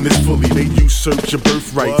comprehend this fully. They usurp your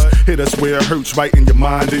birthrights, hit us where it hurts, right in your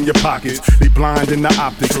mind and your pockets. They blind in the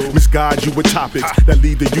optics, misguide you with topics that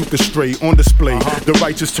lead the youth astray on display. The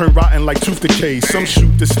righteous turn rotten like tooth decay. Some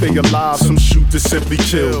shoot to stay alive, some shoot to simply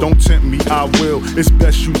chill. Don't tempt me, I will. It's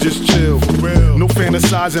best you just chill. No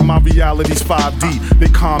fantasizing, my reality's 5D. They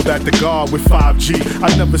combat the guard with 5G.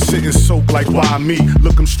 I never sit and soak like why me.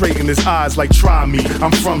 Look him straight in his eyes like try me.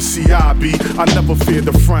 I'm from CIB. I never fear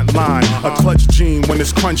the front line. A clutch gene when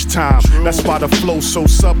it's crunch time. That's why the flow's so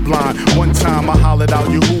sublime. One time I hollered out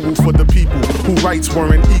Yahoo for the people who rights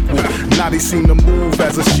weren't equal. Now they seem to move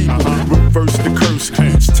as a sheeple. Reverse the curse.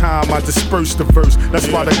 Each time I disperse the verse. That's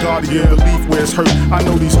why the guardian belief where it's hurt. I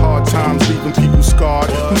know these hard times leaving people scarred.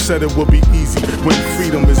 Who said it would be easy when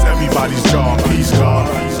freedom is everybody's job? Peace, God.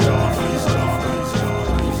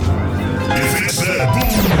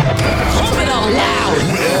 Pump it up loud.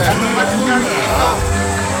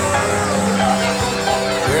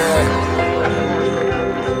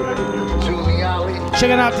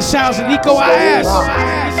 Checking out the sounds of Nico IS.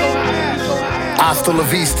 Hasta la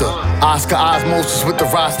vista. Oscar osmosis with the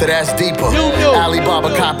roster that's deeper. Alibaba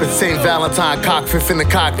copping St. Valentine cockpit in the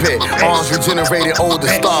cockpit. Arms regenerated older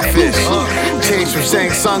starfish. Changed from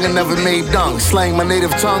saying sung and never made dung. Slang my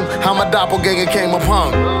native tongue, how my doppelganger came up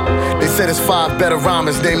hung. They said it's 5 better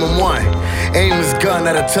rhymers, name them one. Aim his gun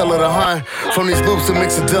at a tiller to hunt. From these loops to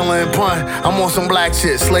mix a Dilla and pun. I'm on some black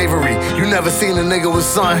shit, slavery. You never seen a nigga with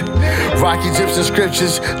son. Rock Egyptian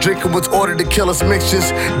scriptures, drinking what's ordered to kill us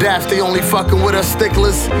mixtures. Daft, they only fucking with us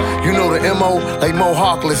sticklers. You know the MO, like Mo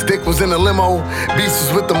Hawkless. Dick was in the limo, Beast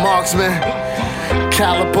was with the marksman.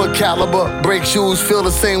 Caliber, break shoes, feel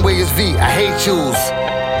the same way as V. I hate shoes.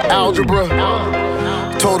 Algebra.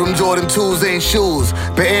 Told him Jordan 2s ain't shoes,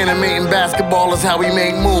 but animating basketball is how we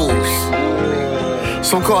make moves.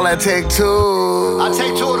 Some call that take two. I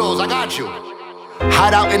take 2 of those, I got you.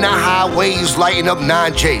 Hot out in the highways, lighting up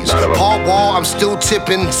 9Js. Paul Wall, I'm still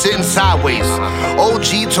tipping, sitting sideways.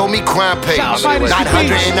 OG told me crime pays,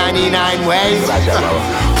 999 ways.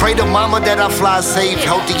 Pray to mama that I fly safe,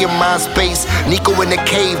 healthy in mind space. Nico in the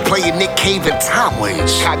cave, playing Nick Cave and time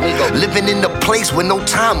waits. Living in the place with no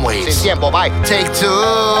time waits. Take 2,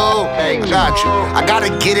 got you. I gotta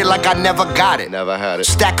get it like I never got it. Never had it.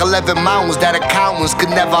 Stack 11 mountains that accountants could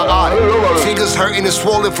never audit. Fingers hurting and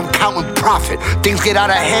swollen from counting profit. Things get out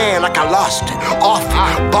of hand like I lost it. Off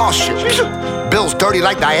it, boss shit. Bill's dirty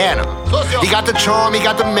like Diana. He got the charm, he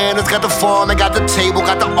got the manners, got the farm, and got the table,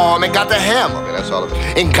 got the arm, and got the hammer. Okay, that's all of it.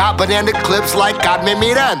 And got banana clips like Carmen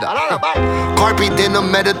Miranda. Carpe dinner,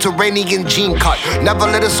 Mediterranean gene cut. Never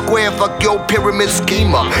let a square fuck your pyramid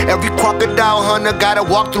schema. Every crocodile hunter gotta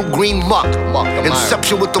walk through green muck.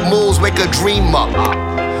 Inception with the moves, make a dream up.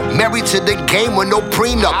 Married to the game with no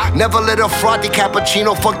prenup. Never let a frothy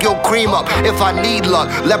cappuccino fuck your cream up. If I need luck,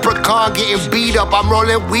 leprechaun getting beat up. I'm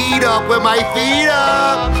rolling weed up with my feet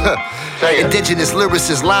up. Indigenous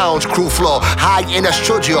lyricist lounge, crew floor, high in a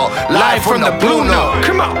studio, live from the Blue Note.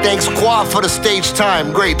 Come on. Thanks Quad for the stage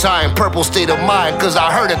time, great time, purple state of mind, cause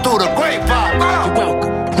I heard it through the grapevine. You're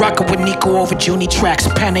welcome. Rockin' with Nico over Junie tracks.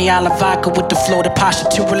 Pane a la vodka with the flow, the posture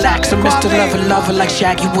to relax. I'm Mr. Lover like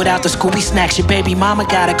Shaggy without the Scooby snacks. Your baby mama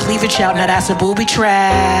got a cleavage out, now that's a booby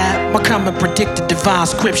trap. My comment predicted divine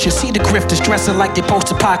scripture. See the grifters dressing like they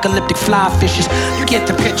post-apocalyptic fly fishes. You get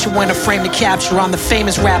the picture when I frame the capture. I'm the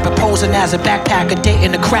famous rapper posing as a backpacker,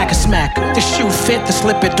 dating a cracker smack. The shoe fit, the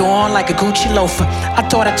slip it on like a Gucci loafer. I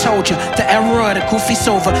thought I told you, the era of the goofy's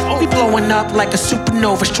over. We blowing up like a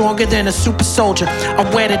supernova, stronger than a super soldier. I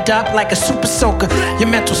wet it up like a super soaker. Your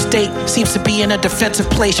mental state seems to be in a defensive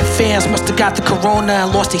place. Your fans must have got the corona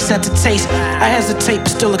and lost their sense of taste. I hesitate but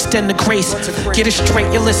still extend the grace. Get it straight,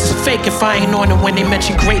 your list is fake if I ain't on it when they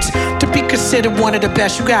mention greats. To be considered one of the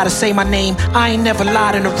best, you gotta say my name. I ain't never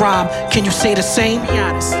lied in a rhyme. Can you say the same? Be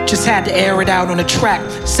honest. Just had to air it out on the track.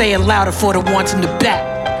 Say it louder for the ones in the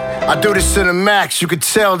back. I do this to the max, you could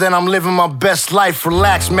tell that I'm living my best life.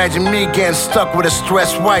 Relax, imagine me getting stuck with a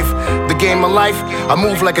stressed wife. The game of life, I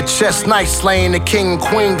move like a chess knight, slaying the king and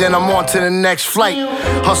queen, then I'm on to the next flight.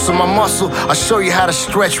 Hustle my muscle, I'll show you how to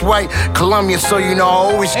stretch right. Columbia, so you know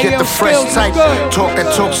I always get the fresh type. Talk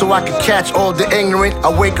that talk so I can catch all the ignorant.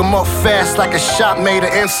 I wake them up fast like a shot made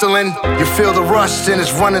of insulin. You feel the rush and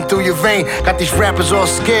it's running through your vein. Got these rappers all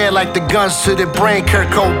scared like the guns to their brain, Kurt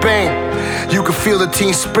Cobain. You can feel the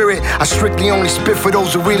team spirit. I strictly only spit for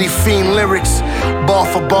those who really fiend lyrics. Ball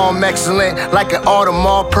for ball, I'm excellent, like an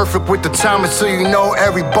Audemars. Perfect with the timing, so you know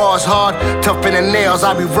every bar's hard. Tough in the nails,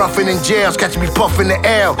 I be roughing in jails. Catch me puffing the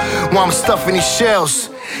L while I'm stuffing these shells.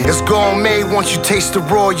 It's gourmet once you taste the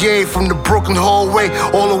raw yay. From the Brooklyn hallway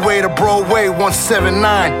all the way to Broadway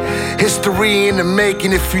 179. History in the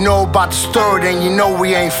making. If you know about the story, then you know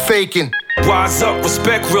we ain't faking. Rise up,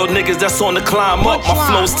 respect real niggas that's on the climb up. My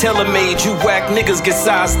flow's tailor-made, you whack niggas get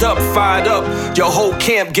sized up, fired up. Your whole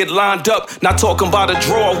camp get lined up. Not talking about a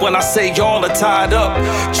draw when I say y'all are tied up.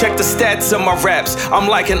 Check the stats of my raps, I'm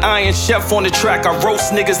like an iron chef on the track. I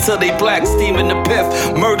roast niggas till they black, steaming the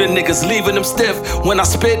piff. Murder niggas, leaving them stiff. When I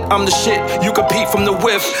spit, I'm the shit, you compete from the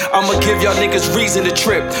whiff. I'ma give y'all niggas reason to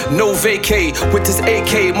trip. No vacay, with this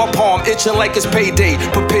AK, my palm itching like it's payday.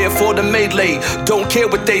 Prepare for the melee, don't care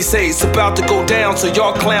what they say, it's about about to go down, so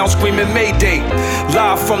y'all clowns screaming Mayday.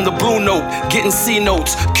 Live from the Blue Note, getting C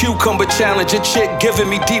notes. Cucumber challenge, a chick giving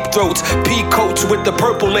me deep throats. P coats with the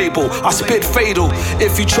purple label. I spit fatal.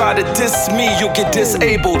 If you try to diss me, you'll get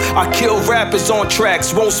disabled. I kill rappers on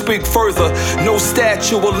tracks, won't speak further. No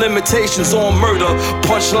statute of limitations on murder.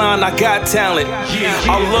 Punchline, I got talent.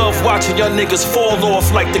 I love watching y'all niggas fall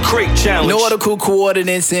off like the crate challenge. Nautical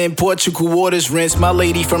coordinates in Portugal waters rinse. My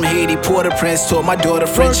lady from Haiti, Port-au-Prince, taught my daughter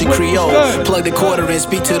French and Creole. Plug the quarter in,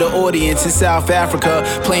 speak to the audience in South Africa.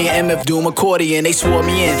 Playing MF Doom accordion, they swore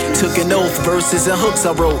me in. Took an oath, verses and hooks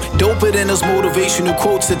I wrote. Doper than those motivational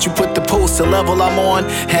quotes that you put the post. The level I'm on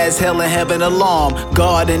has hell and heaven alarm.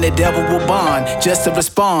 God and the devil will bond just to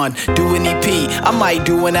respond. Do an EP, I might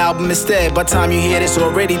do an album instead. By the time you hear this,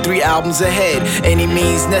 already 3 albums ahead. Any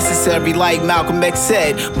means necessary, like Malcolm X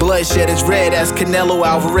said. Bloodshed is red as Canelo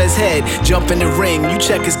Alvarez head. Jump in the ring, you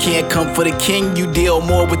checkers can't come for the king. You deal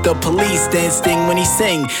more with the police than Sting when he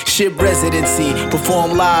sing. Ship residency,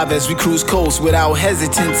 perform live as we cruise coast without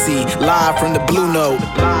hesitancy. Live from the Blue Note.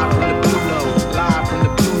 Live from the Blue Note. Live from the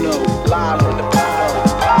Blue Note. Live from the Blue Note.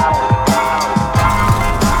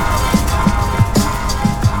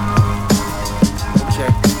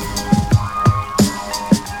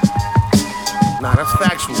 Nah, that's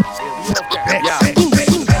factual. Yeah.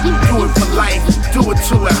 Do it for life, do it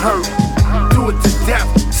till it hurt. Do it to death,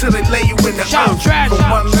 till they lay you in the earth. For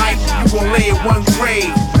one life, you gon' lay in one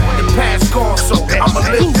grave. The past gone, so I'ma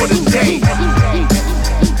live for the day.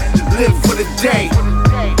 Live for the day.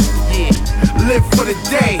 Yeah, live for the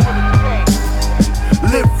day.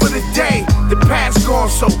 Live for the day. The past gone,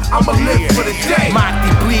 so I'ma live for the day.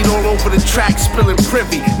 Mocky bleed all over the track, spilling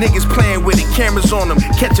privy. Niggas playing with it, cameras on them,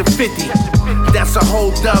 catching 50. That's a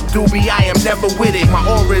whole dub, doobie, I am never with it. My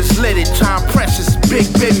aura is litted, time precious, big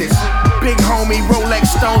business. Big homie, Rolex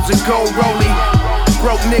stones and gold rollie.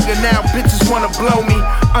 Broke nigga, now bitches wanna blow me.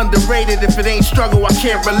 Underrated, if it ain't struggle, I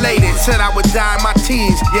can't relate it. Said I would die in my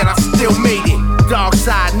teens, yet I still made it. Dark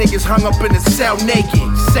side, niggas hung up in the cell naked.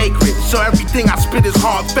 Sacred, so everything I spit is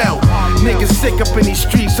heartfelt. Niggas sick up in these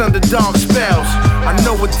streets under dark spells. I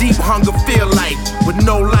know what deep hunger feel like, with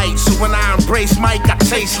no light. So when I embrace Mike, I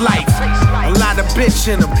taste life. A lot of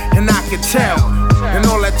bitch in them, and I can tell. And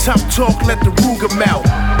all that tough talk, let the Ruger melt.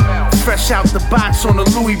 Fresh out the box on the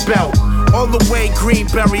Louis belt. All the way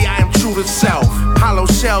Greenberry, I am true to self. Hollow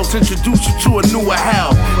shells introduce you to a newer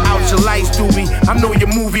hell. Out your lights, doobie, I know your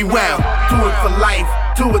movie well. Do it for life,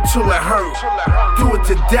 do it till it hurt. Do it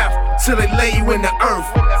to death, till they lay you in the earth.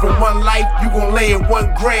 For one life, you gon' lay in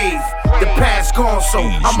one grave. The past gone, so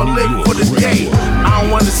I'ma live for the day. I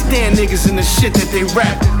don't understand niggas in the shit that they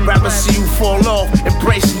rap. Rather see you fall off,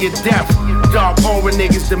 embracing your death. Dark aura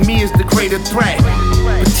niggas, to me is the greater threat.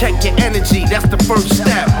 Protect your energy, that's the first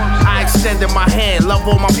step. I extended my hand, love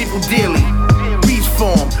all my people dearly. Reach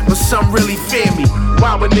for 'em, but some really fear me.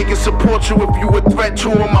 Why would niggas support you if you a threat to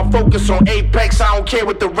them? I focus on Apex, I don't care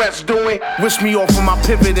what the rest doing. Wish me off of my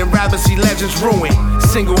pivot and rather see legends ruin.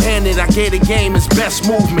 Single-handed, I gave the game its best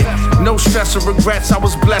movement. No stress or regrets, I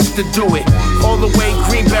was blessed to do it. All the way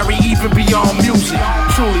Greenberry, even beyond music.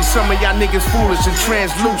 Truly, some of y'all niggas foolish and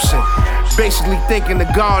translucent. Basically thinking the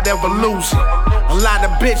God ever losing. A lot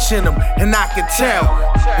of bitch in them, and I can tell.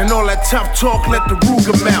 And all that tough talk, let the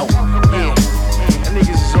Ruger melt. Yeah, that niggas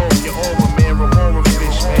is off your aura, man. Remora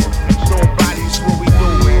fish, man. Stone bodies, what we do,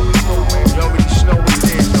 man. You already know what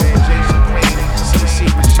it is, man. Jason Green, CC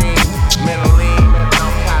Machine, Menaline,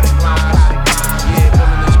 narcotic lines. Yeah,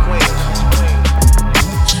 Villainous Queens.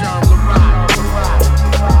 Charm LaRock.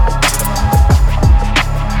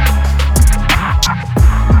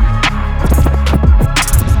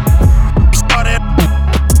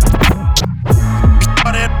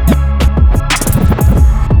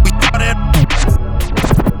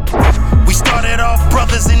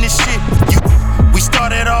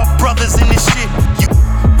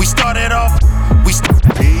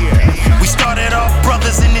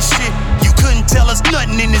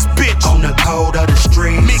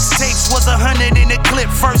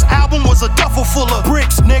 Full of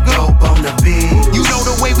bricks, nigga. Dope on the beat. You know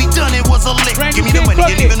the way we done it was a lick. Give me the money,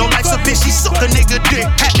 didn't even know life's a bitch. She suck a nigga dick.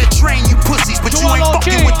 Had to train you pussies, but you ain't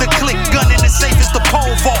fucking with the click. Gun in the safe is the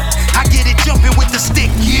pole vault. I get it jumping with the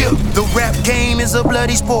stick, yeah. The rap game is is a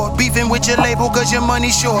bloody sport. Beefing with your label cause your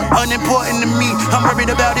money's short. Unimportant to me, I'm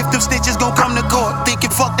worried about if them stitches gon' come to court.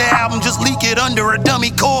 Thinking fuck the album, just leak it under a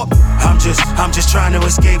dummy corp. I'm just trying to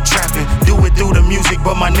escape trapping. Do it through the music,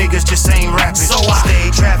 but my niggas just ain't rapping. So I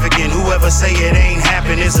stay trafficking. Whoever say it ain't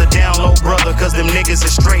happen is a down low brother, cause them niggas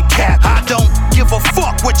is straight cap. I don't give a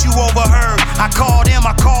fuck what you overheard. I called him,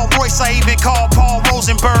 I called Royce, I even called Paul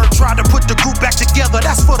Rosenberg. Tried to put the group back together,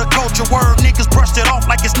 that's for the culture word. Niggas brushed it off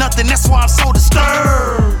like it's nothing, that's why I'm so disturbed.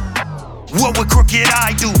 What would Crooked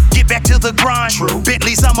Eye do? Get back to the grind. True.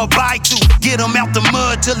 Bentleys I'ma buy too. Get them out the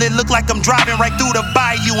mud till it look like I'm driving right through the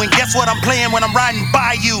bayou. And guess what I'm playing when I'm riding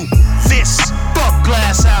by you? This. Fuck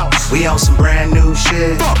Glass House. We on some brand new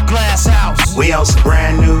shit. Fuck Glass House. We on some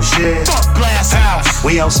brand new shit. Fuck Glass House.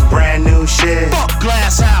 We on some brand new shit. Fuck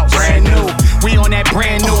Glass House. Brand new. We on that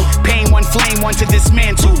brand new. Pain one, flame one to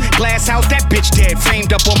dismantle. Glass House, that bitch dead.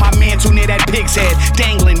 Framed up on my mantle near that pig's head.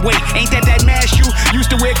 Dangling, wait, ain't that mask you used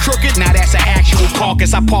to wear crooked? Now that's an actual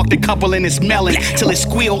carcass. I parked a couple and it's melon till it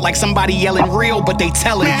squealed like somebody yelling real, but they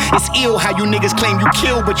tellin'. It's ill how you niggas claim you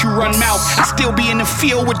kill, but you run mouth. I still be in the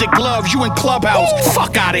field with the gloves, you in Clubhouse.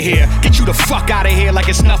 Fuck out of here. Get you the fuck out of here like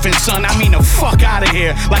it's nothing, son. I mean the fuck out of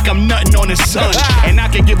here like I'm nothing on the sun. And I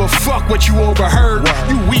can give a fuck what you overheard.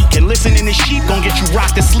 You weak and listening to sheep gon' get you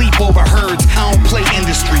rocked to sleep over herds. I don't play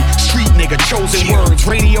industry, street nigga, chosen words.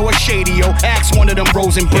 Radio or shadio, ask one of them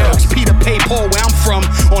Rosenbergs. Peter Pay Paul where I'm from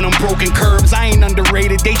on them broken curbs. I ain't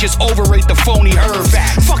underrated, they just overrate the phony herb.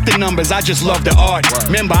 Fuck the numbers, I just love the art.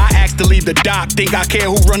 Remember, I asked to leave the dock. Think I care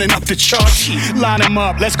who running up the charts? Line them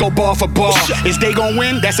up, let's go bar for bar. Is they gon'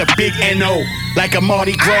 win? That's a big N.O. Like a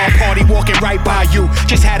Mardi Gras party walking right by you.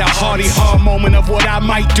 Just had a hearty hard moment of what I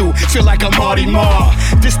might do. Feel like a Marty Marr.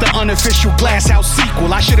 This the unofficial Glass House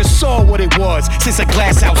sequel. I should've saw what it was since a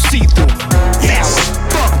Glass House see-through. Yes,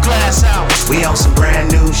 fuck Glass House. We on some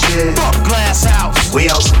brand new shit. Fuck Glass House. We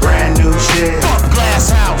on some brand new shit. Fuck Glass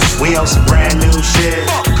House. We on some brand new shit.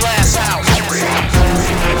 Fuck Glass House.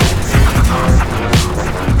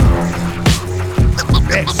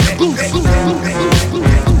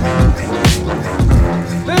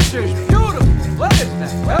 This is beautiful. What is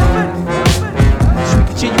that?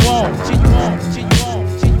 Continue on.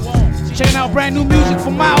 Checking out brand new music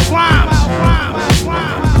from Miles Grimes.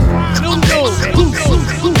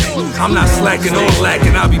 I'm not slacking or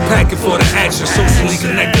lacking, I'll be packing for the action. Socially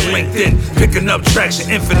connected, LinkedIn, picking up traction,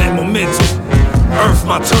 infinite momentum. Earth,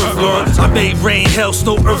 my turf, Lord. I made rain, hail,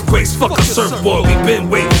 snow, earthquakes. Fuck a surfboard, we been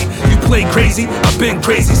waiting. You play crazy, I been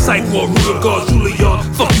crazy. Psych war, ruler guard, Juilliard.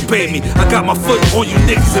 Fuck you, pay me. I got my foot on you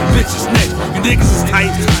niggas and bitches' neck. You niggas is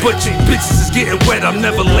tight, but you bitches is getting wet. I'm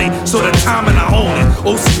never late, so the timing I own it.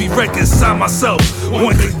 OCB records, sign myself.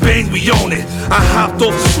 One click bang, we own it. I hopped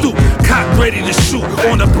off the stoop, cock ready to shoot.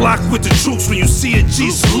 On the block with the troops. When you see a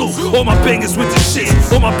G salute. All my bangers with the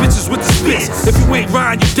shits, all my bitches with the spits. If you ain't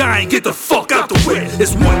riding, you dying. Get the fuck out the way.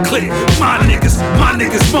 It's one click. My niggas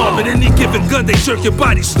mob. At any given gun, they jerk your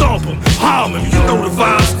body, stomp them, harm them. You know the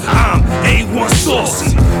vibes. I'm A1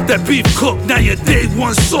 saucy. That beef cooked, now your day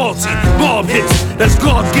one salty. Bob hits, that's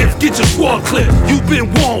God gift. Get your squad clip. You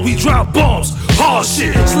been warned, we drop bombs. Hard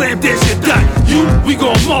shit, slam dance your dot. You, we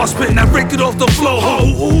gon' Mars spin. Now break it off the floor.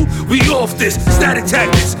 Ooh, we off this. Static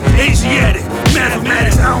tactics, Asiatic,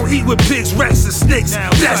 mathematics. I don't eat with pigs, rats, and snakes.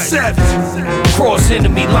 That's savage. Cross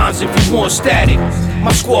enemy lines if you want static.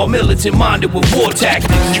 My squad militant minded with war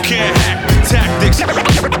tactics. You can't hack tactics.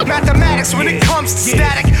 Mathematics when it comes to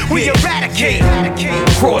static, we eradicate.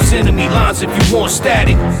 Cross enemy lines if you want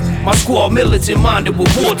static. My squad militant minded with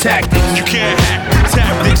war tactics. You can't hack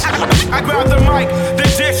tactics. I grab the mic, then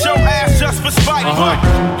dish your ass just for spite.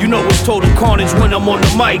 You know it's total carnage when I'm on the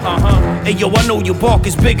mic. Hey yo, I know your bark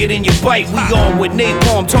is bigger than your bite. We on with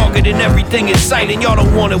napalm, targeting everything in sight. And y'all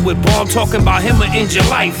don't want it with bomb, talking about him or end your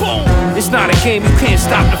life. It's not a game, you can't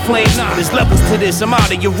stop the flame. There's levels to this, I'm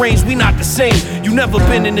out of your range, we not the same. You never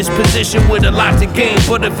been in this position with a lot to gain.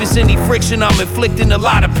 But if it's any friction, I'm inflicting a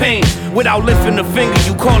lot of pain. Without lifting a finger,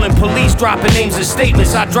 you calling police, dropping names and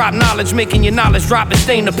statements. I drop knowledge, making your knowledge drop and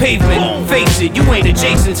stain the pavement. Face it, you ain't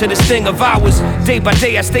adjacent to this thing of ours. Day by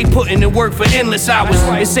day, I stay putting in work for endless hours.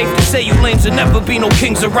 It's safe to say you lames will never be no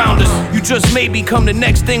kings around us. You just may become the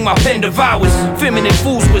next thing my pen devours. Feminine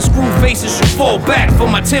fools with screw faces should fall back. For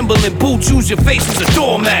my Timberland boots, use your face as a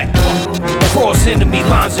doormat. Cross enemy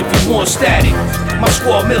lines if you want static. My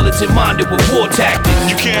squad militant minded with war tactics.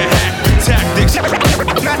 You can't hack tactics.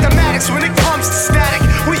 Mathematics when it comes to static,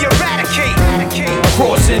 we eradicate.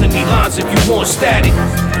 Cross enemy lines if you want static.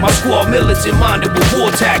 My squad militant minded with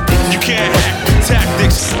war tactics. You can't hack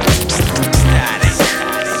tactics.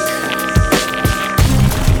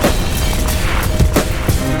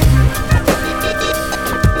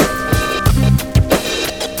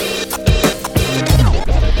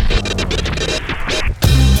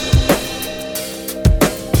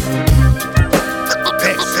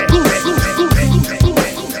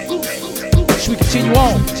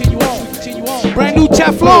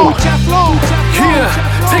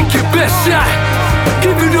 best shot.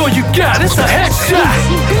 Give it all you got, it's a headshot.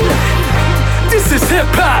 This is hip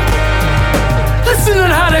hop. Listen to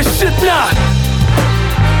how that shit knock.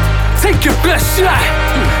 Take your best shot.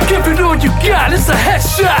 Give it all you got, it's a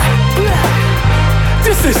headshot.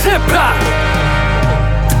 This is hip hop.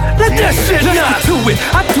 Let that shit knock to it.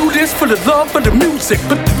 I do this for the love of the music,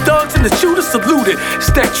 but the thugs and the shooters saluted. It's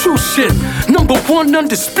that true shit, number one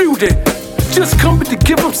undisputed. Just coming to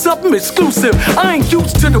give them something exclusive. I ain't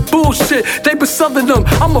used to the bullshit they been selling them.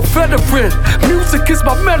 I'm a veteran. Music is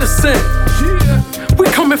my medicine. Yeah.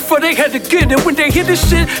 We coming for they head again, and when they hear this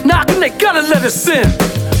shit knocking, they gotta let us in.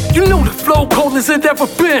 You know the flow cold as it ever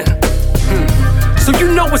been. So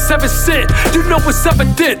you know it's ever sent, you know it's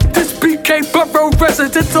evident. This BK borough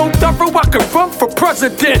resident so thorough I can run for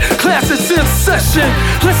president. Class is in session,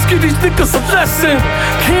 let's give these niggas a lesson.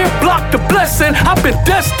 Can't block the blessing, I've been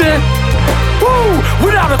destined. Woo,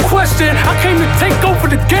 without a question, I came to take over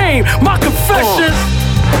the game. My confession,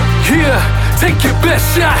 yeah, take your best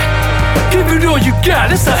shot. Give it all you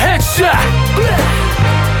got, it's a headshot.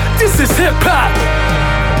 This is hip hop.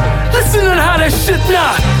 Listen to how that shit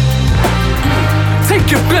knock. Take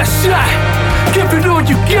your best shot. Give it all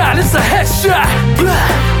you got, it's a headshot.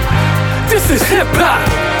 This is hip hop.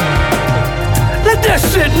 Let that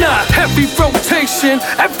shit knock. Heavy rotation,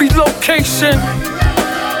 every location.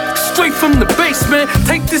 Straight from the basement,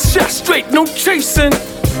 take this shot straight, no chasing.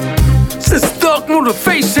 This is thug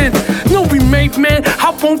motivation. No, we made man,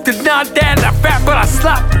 I won't deny that. I rap, but I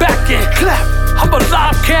slap back and clap. I'm a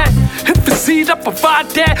live cat. If it's heat, I provide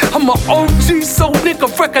that. I'm an OG, so nigga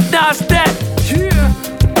recognize that.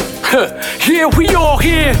 Yeah, we all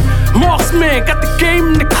here. Marksman got the game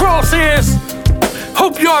in the crosshairs.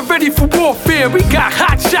 Hope y'all ready for warfare. We got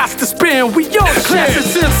hot shots to spin. We all class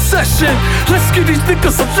is in session. Let's give these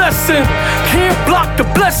niggas a lesson. Can't block the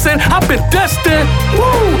blessing. I've been destined.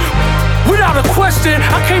 Woo! Without a question,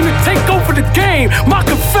 I came to take over the game. My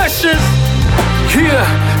confession. Yeah,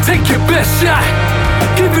 take your best shot.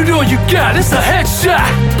 Give it all you got. It's a headshot.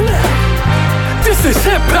 This is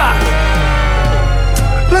hip hop.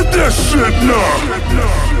 Let that shit knock.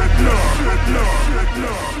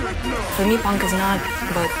 For me, punk is not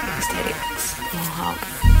about aesthetics, know-how,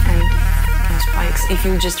 and spikes. If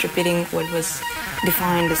you're just repeating what was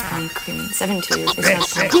defined as punk in the 70s,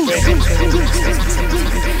 it's not punk.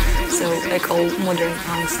 So, like all modern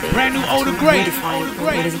punks, they redefine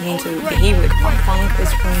what does it mean to behave like punk. Punk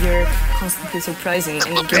is when you're constantly surprising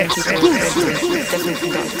and you're giving people what they definitely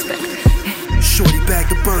don't expect. Shorty bag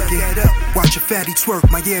the Birkin, watch a fatty twerk,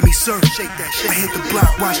 Miami surf. I hit the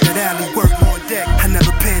block, watch that alley work on deck. I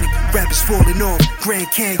never panic, rappers falling off, Grand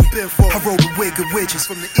Canyon. I roll with wicked witches,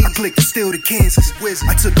 I click to steal to Kansas.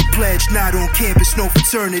 I took a pledge, not on campus, no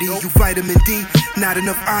fraternity. You vitamin D, not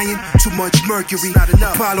enough iron, too much mercury.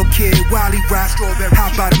 Apollo Kid, Wally Rock,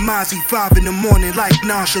 hop out of Mozzie, 5 in the morning like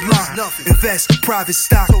nonchalant. Invest private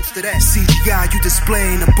stock, CGI, you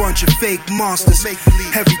displaying a bunch of fake monsters.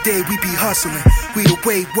 Every day we be hustling. We the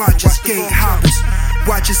Weight Watchers, gate hoppers.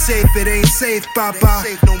 Watch it safe, it ain't safe,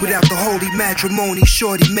 bye-bye. Without the holy matrimony,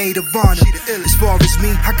 shorty maid of honor. As far as me,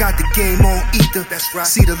 I got the game on ether.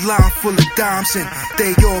 See the line full of dimes and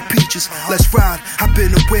they all peaches. Let's ride, I've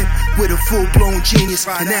been a whip with a full-blown genius.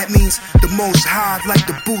 And that means the most high like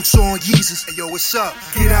the boots on Yeezus. Hey yo, what's up?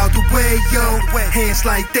 Get out the way, yo. Hands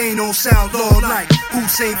like Thanos, outlaw like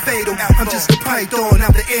Hussein Fatal. I'm just a python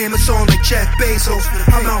out the Amazon like Jeff Bezos.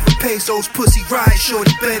 I'm out for pesos, pussy ride,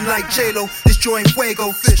 shorty bend like J-Lo. This joint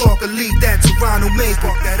fuego, fish spark a lead that Toronto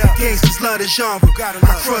Maple. Gangsters love the genre.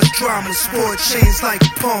 I crush drama, sport chains like a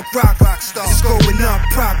punk rock star. It's going up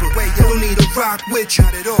proper. Don't need a rock with you.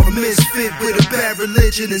 A misfit with a bad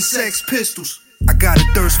religion and Sex Pistols. I got a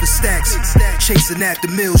thirst for stacks, chasing after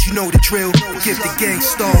mills, you know the drill. Get the gang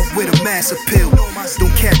starved with a mass appeal.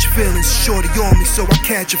 Don't catch feelings, shorty on me, so I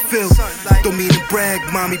catch a feel. Don't mean to brag,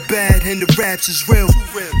 mommy bad, and the raps is real.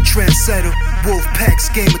 Trendsetter, wolf packs,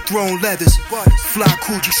 Game of Thrones leathers. Fly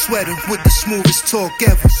Coogee sweater with the smoothest talk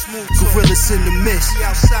ever. Gorillas in the mist,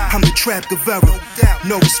 I'm the trap Guevara.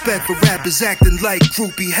 No respect for rappers acting like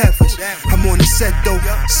groupie heifers. I'm on the set though,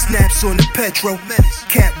 snaps on the Petro.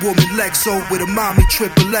 Catwoman Lexo with a mommy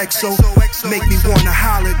triple XO. Make me wanna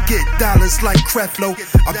holler, get dollars like Creflo.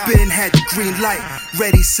 I been had the green light,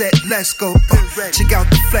 ready, set, let's go. Check out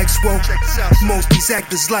the flex, whoa. Most these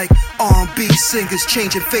actors like R&B singers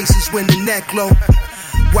changing faces when the neck low.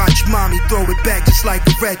 Watch mommy throw it back just like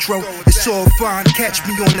a retro. It's all fine, catch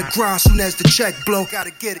me on the grind soon as the check blow.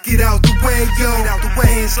 Gotta get out the way, yo.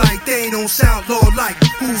 Hands like they don't sound law like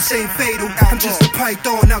Hussein Fatal. I'm just a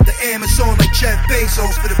python out the Amazon like Jeff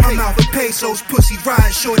Bezos. I'm out for pesos, pussy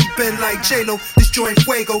ride, shorty bend like J-Lo. This joint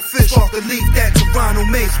fuego, fish off the leaf that Toronto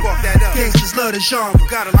makes. Gangsters love the genre.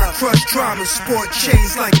 I crush drama, sport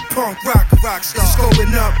chains like a punk rocker. It's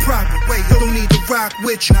going up proper. Wait, you don't need to rock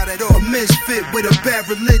with you. Not at all. A misfit with a bad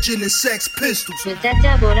religion and Sex Pistols.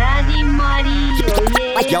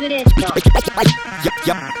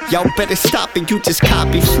 Yo, better stop it, you just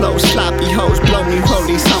copy flow. Sloppy hoes, blow me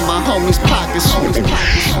rollies on my homies' pockets.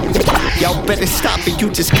 Yo, better stop it, you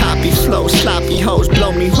just copy flow. Sloppy hoes,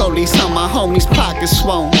 blow me rollies on my homies' pockets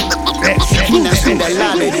swole. He not seen that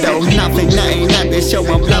lolly though. Nothing, nothing. Show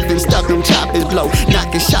I'm bluffing, stuck them choppers blow.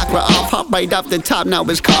 Knocking chakra off, hop right off the top. Now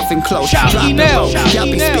it's coughing close. Drop the bow. Y'all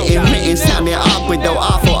be spitting, written, sounding awkward though.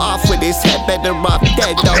 Awful off with his head, better off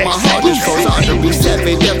dead though. My heart is froze, artery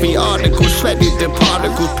severed. Every article shredded, the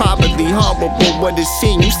particles probably horrible. What is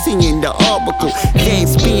seen, you seeing the orbital.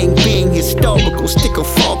 Dance being historical. Stick a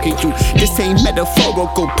fork in you. This ain't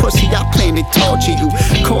metaphorical. Pussy, I plan to torture you.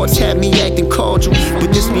 Chords had me acting cordial,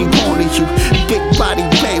 but this me warning you. Big body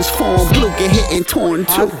transform, blue get hit and torn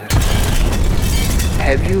too.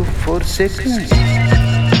 Have you forsaken me?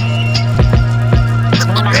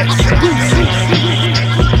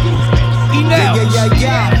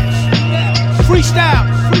 Yeah. Freestyle.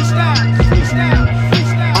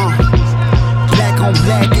 Black on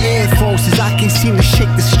black Air Forces, I can't seem to shake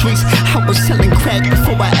the streets. I was selling crack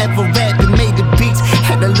before I ever rapped and made the beats.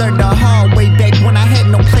 Had to learn the hard way back when I had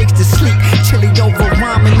no place to sleep. Chilly over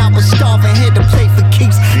rhyming, I was starving, had to play for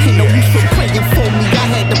keeps. Ain't no use for praying for me, I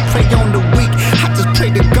had to pray on the weak. I just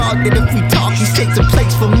pray to God that if we talk, he takes a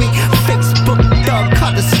place for me. Facebook thug,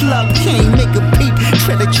 caught a slug, can't make a peep.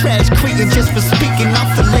 Tread a trash cretin just for speaking off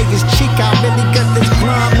the latest cheek. I really got this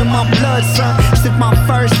grime in my blood, son. Sip my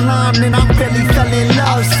first line and I really fell in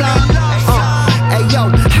love, son. Hey yo,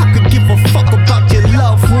 I could give a fuck about your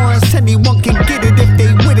loved ones. Anyone can get it if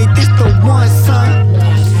they with it, this the one, son.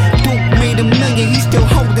 Duke made $1 million, he still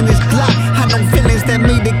holding his Glock. I know villains that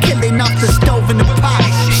made a killing off the stove in the pot.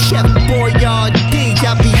 Chef Boyardee,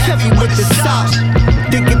 I be heavy with the sauce.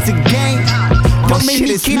 Think it's a game? Don't make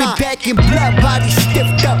me get it back in blood, body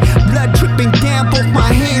stiffed up. Blood dripping down both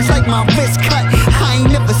my hands like my wrist cut. I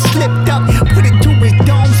ain't never slipped up. Put it to his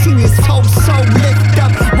dome, seen his whole soul lift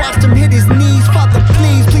up. Watched him hit his knees, Father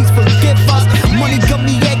please forgive us. Money got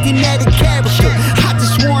me acting out of character. I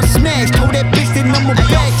just want smash, told that bitch that I'm a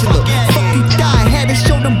bachelor. Fuck you die, had to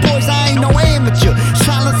show them boys I ain't no amateur.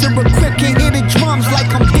 Silencer a crib, can't hear the drums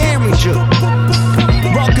like I'm Derringer.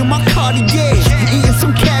 Rockin' my Cartiers, eating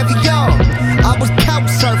some caviar. I was couch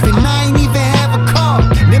surfing, I ain't even have a car.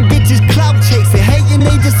 Them bitches clout chasing, hating,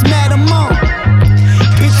 they just mad I'm on.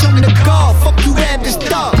 Bitch, I'm the god, fuck you had to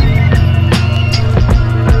stop.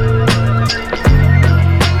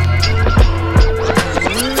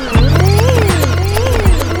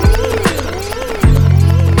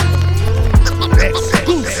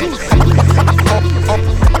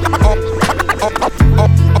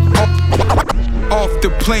 Off the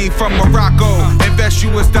plane from Morocco, invest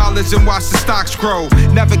US dollars and watch the stocks grow.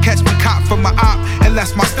 Never catch me caught from my op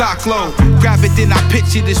unless my stock low. Grab it, then I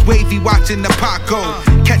pitch it as wavy, watching the pot go.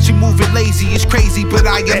 Catch you moving lazy, it's crazy, but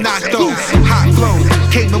I am not though. Hot flow,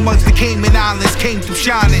 came amongst the Cayman Islands, came through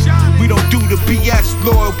shining. We don't do the BS,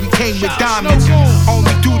 Lord, we came with diamonds.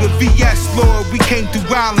 Only do the VS, Lord, we came through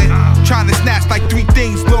wildin'. Trying to snatch like 3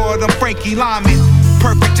 things, Lord, I'm Frankie Lyman.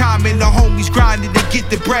 Perfect timing, the homies grinding to get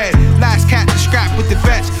the bread. Last cat to scrap with the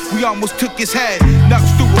vets, we almost took his head. Nuts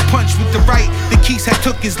threw a punch with the right, the keys had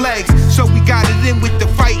took his legs. So we got it in with the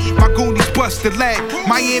fight, my goonies bust the leg.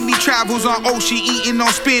 Miami travels on ocean, eating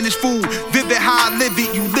on Spanish food. Vivid how I live it,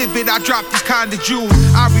 you live it, I drop these kind of jewels.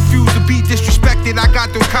 I refuse to be disrespected, I got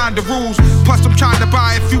those kind of rules. Plus I'm trying to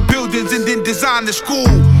buy a few buildings and then design the school.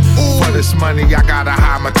 Ooh. For this money, I got a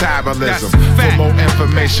high metabolism. For more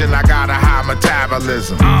information, I got a high metabolism.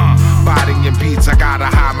 Body and beats, I got a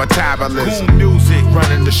high metabolism. Boom music,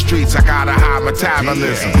 running the streets, I got a high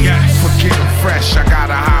metabolism. For getting fresh, I got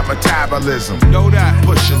a high metabolism. Know that.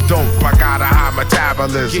 Pushing dope, I got a high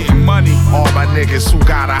metabolism. Getting money, all my niggas who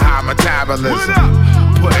got a high metabolism. What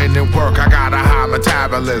up? Putting in work, I got a high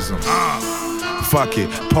metabolism. fuck it,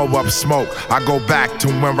 pull up smoke. I go back to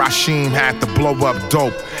when Rasheem had to blow up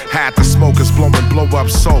dope. Had the smokers blowing blow up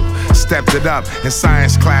soap. Stepped it up in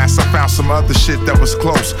science class. I found some other shit that was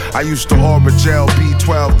close. I used to order gel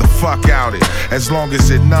B12 the fuck out it. As long as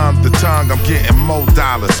it numbed the tongue, I'm getting more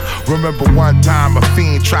dollars. Remember one time a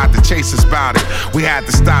fiend tried to chase us about it. We had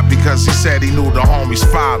to stop because he said he knew the homie's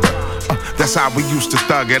father. That's how we used to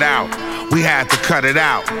thug it out. We had to cut it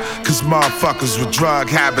out, cause motherfuckers with drug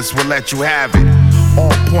habits will let you have it. On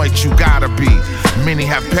point you gotta be. Many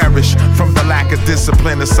have perished from the lack of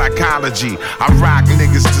discipline and psychology. I rock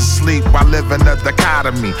niggas to sleep while living a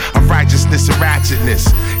dichotomy of righteousness and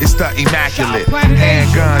ratchetness. It's the immaculate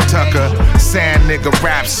handgun tucker, sand nigga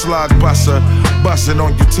rap slug buster, busting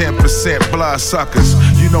on you 10% blood suckers.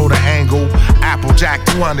 You know the angle. Applejack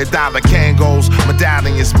 $200 Kangos,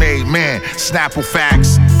 medallions made man, Snapple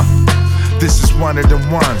facts. This is one of them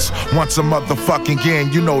ones. Once a motherfucking game,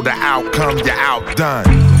 you know the outcome, you're outdone.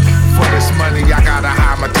 For this money, I got a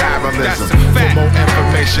high metabolism. For more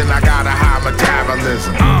information, I got a high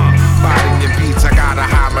metabolism. Body and beats, I got a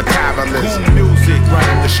high metabolism. Music,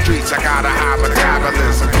 running the streets, I got a high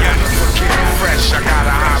metabolism. Getting fresh, I got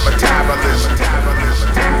a high metabolism.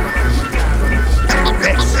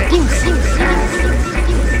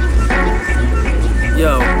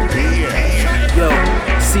 Yo,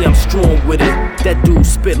 see I'm strong with it. That dude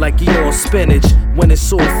spit like he on spinach. When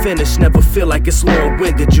it's all finished, never feel like it's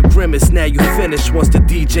long-winded. You grimace, now you finish once the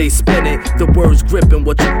DJ spin it. The words gripping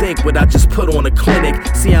what you think, what I just put on a clinic.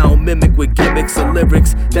 See I don't mimic with gimmicks or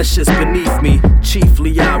lyrics, that shit's beneath me.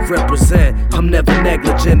 Chiefly I represent, I'm never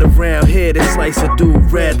negligent. Around here they slice a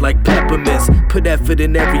dude red like peppermints. Put effort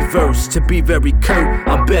in every verse, to be very curt,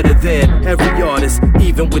 I'm better than every artist,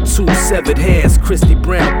 even with 2 severed hands. Christy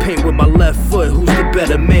Brown paint with my left foot, who's the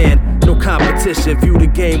better man? No competition, view the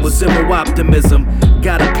game with zero optimism.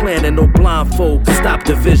 Got a plan and no blindfold, stop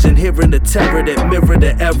the vision. Hearing the terror that mirror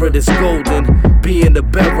the error that's golden. Being the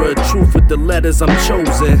bearer of truth with the letters I'm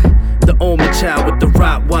chosen. The Omen child with the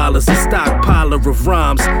Rottweilers, a stockpiler of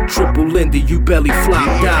rhymes. Triple Lindy, you belly flop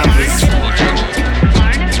divers.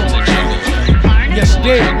 Yes,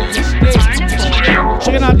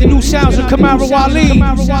 checking out the new sounds of Kamara Wali.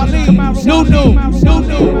 New.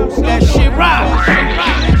 That shit rock.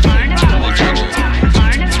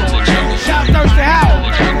 Shout Thirsty Howell.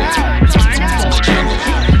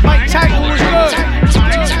 Mike Titan was good.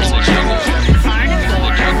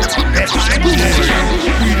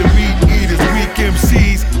 We the meat eaters, weak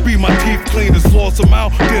MCs. Be my teeth cleaners, lost them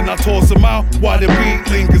out, then I toss them out. While the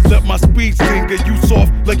beat lingers, let my speech singer. You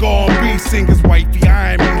soft like R&B singers. White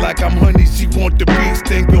behind me like I'm honey, she want the beat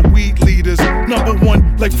stinger. Weed leaders,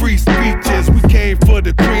 #1 like free speeches. We came for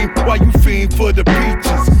the cream, while you fiend for the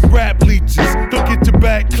peaches. Rap leeches, don't get your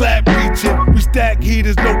back clap reaching. We stack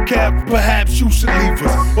heaters, no cap, perhaps you should leave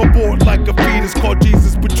us. Aboard like a fetus, call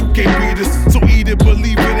Jesus, but you can't beat us. So eat it,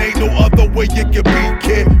 believe it, ain't no other way you can beat,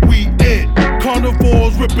 kid. We it.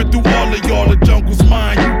 Carnivores ripping through all of y'all, the jungle's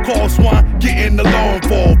mine. You call swine, get in the long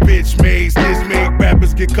fall, bitch maze. This made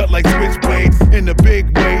rappers get cut like switchblades. In the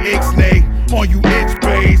big way, Ixnay on you itch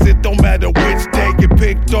bays. It don't matter which day, get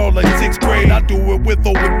picked on like 6th grade. I do it with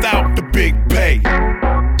or without the big pay.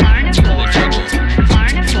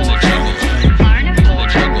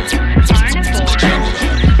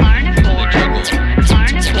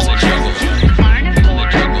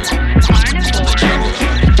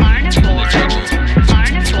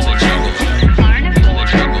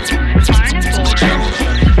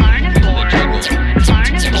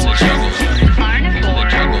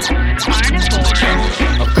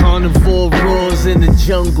 In the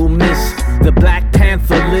jungle mist, the Black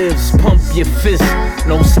Panther lives, pump your fist.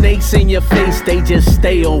 No snakes in your face, they just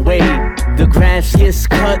stay away. The grass gets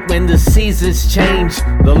cut when the seasons change.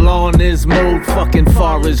 The lawn is mowed, fucking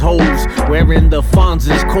far as hoes. Wearing the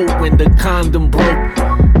Fonz's coat when the condom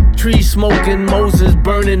broke. Tree smoking, Moses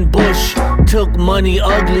burning bush. Took money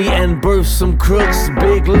ugly and birthed some crooks.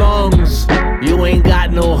 Big lungs, you ain't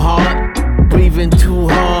got no heart. Breathing too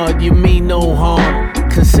hard, you mean no harm.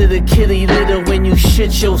 Consider kitty litter when you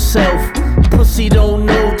shit yourself. Pussy don't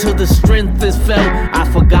know till the strength is felt. I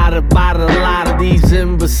forgot about a lot of these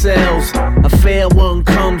imbeciles. A fair one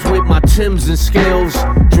comes with my Timbs and scales.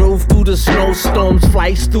 Drove through the snowstorms,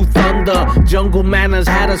 flights through thunder. Jungle manners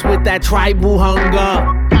had us with that tribal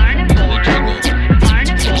hunger.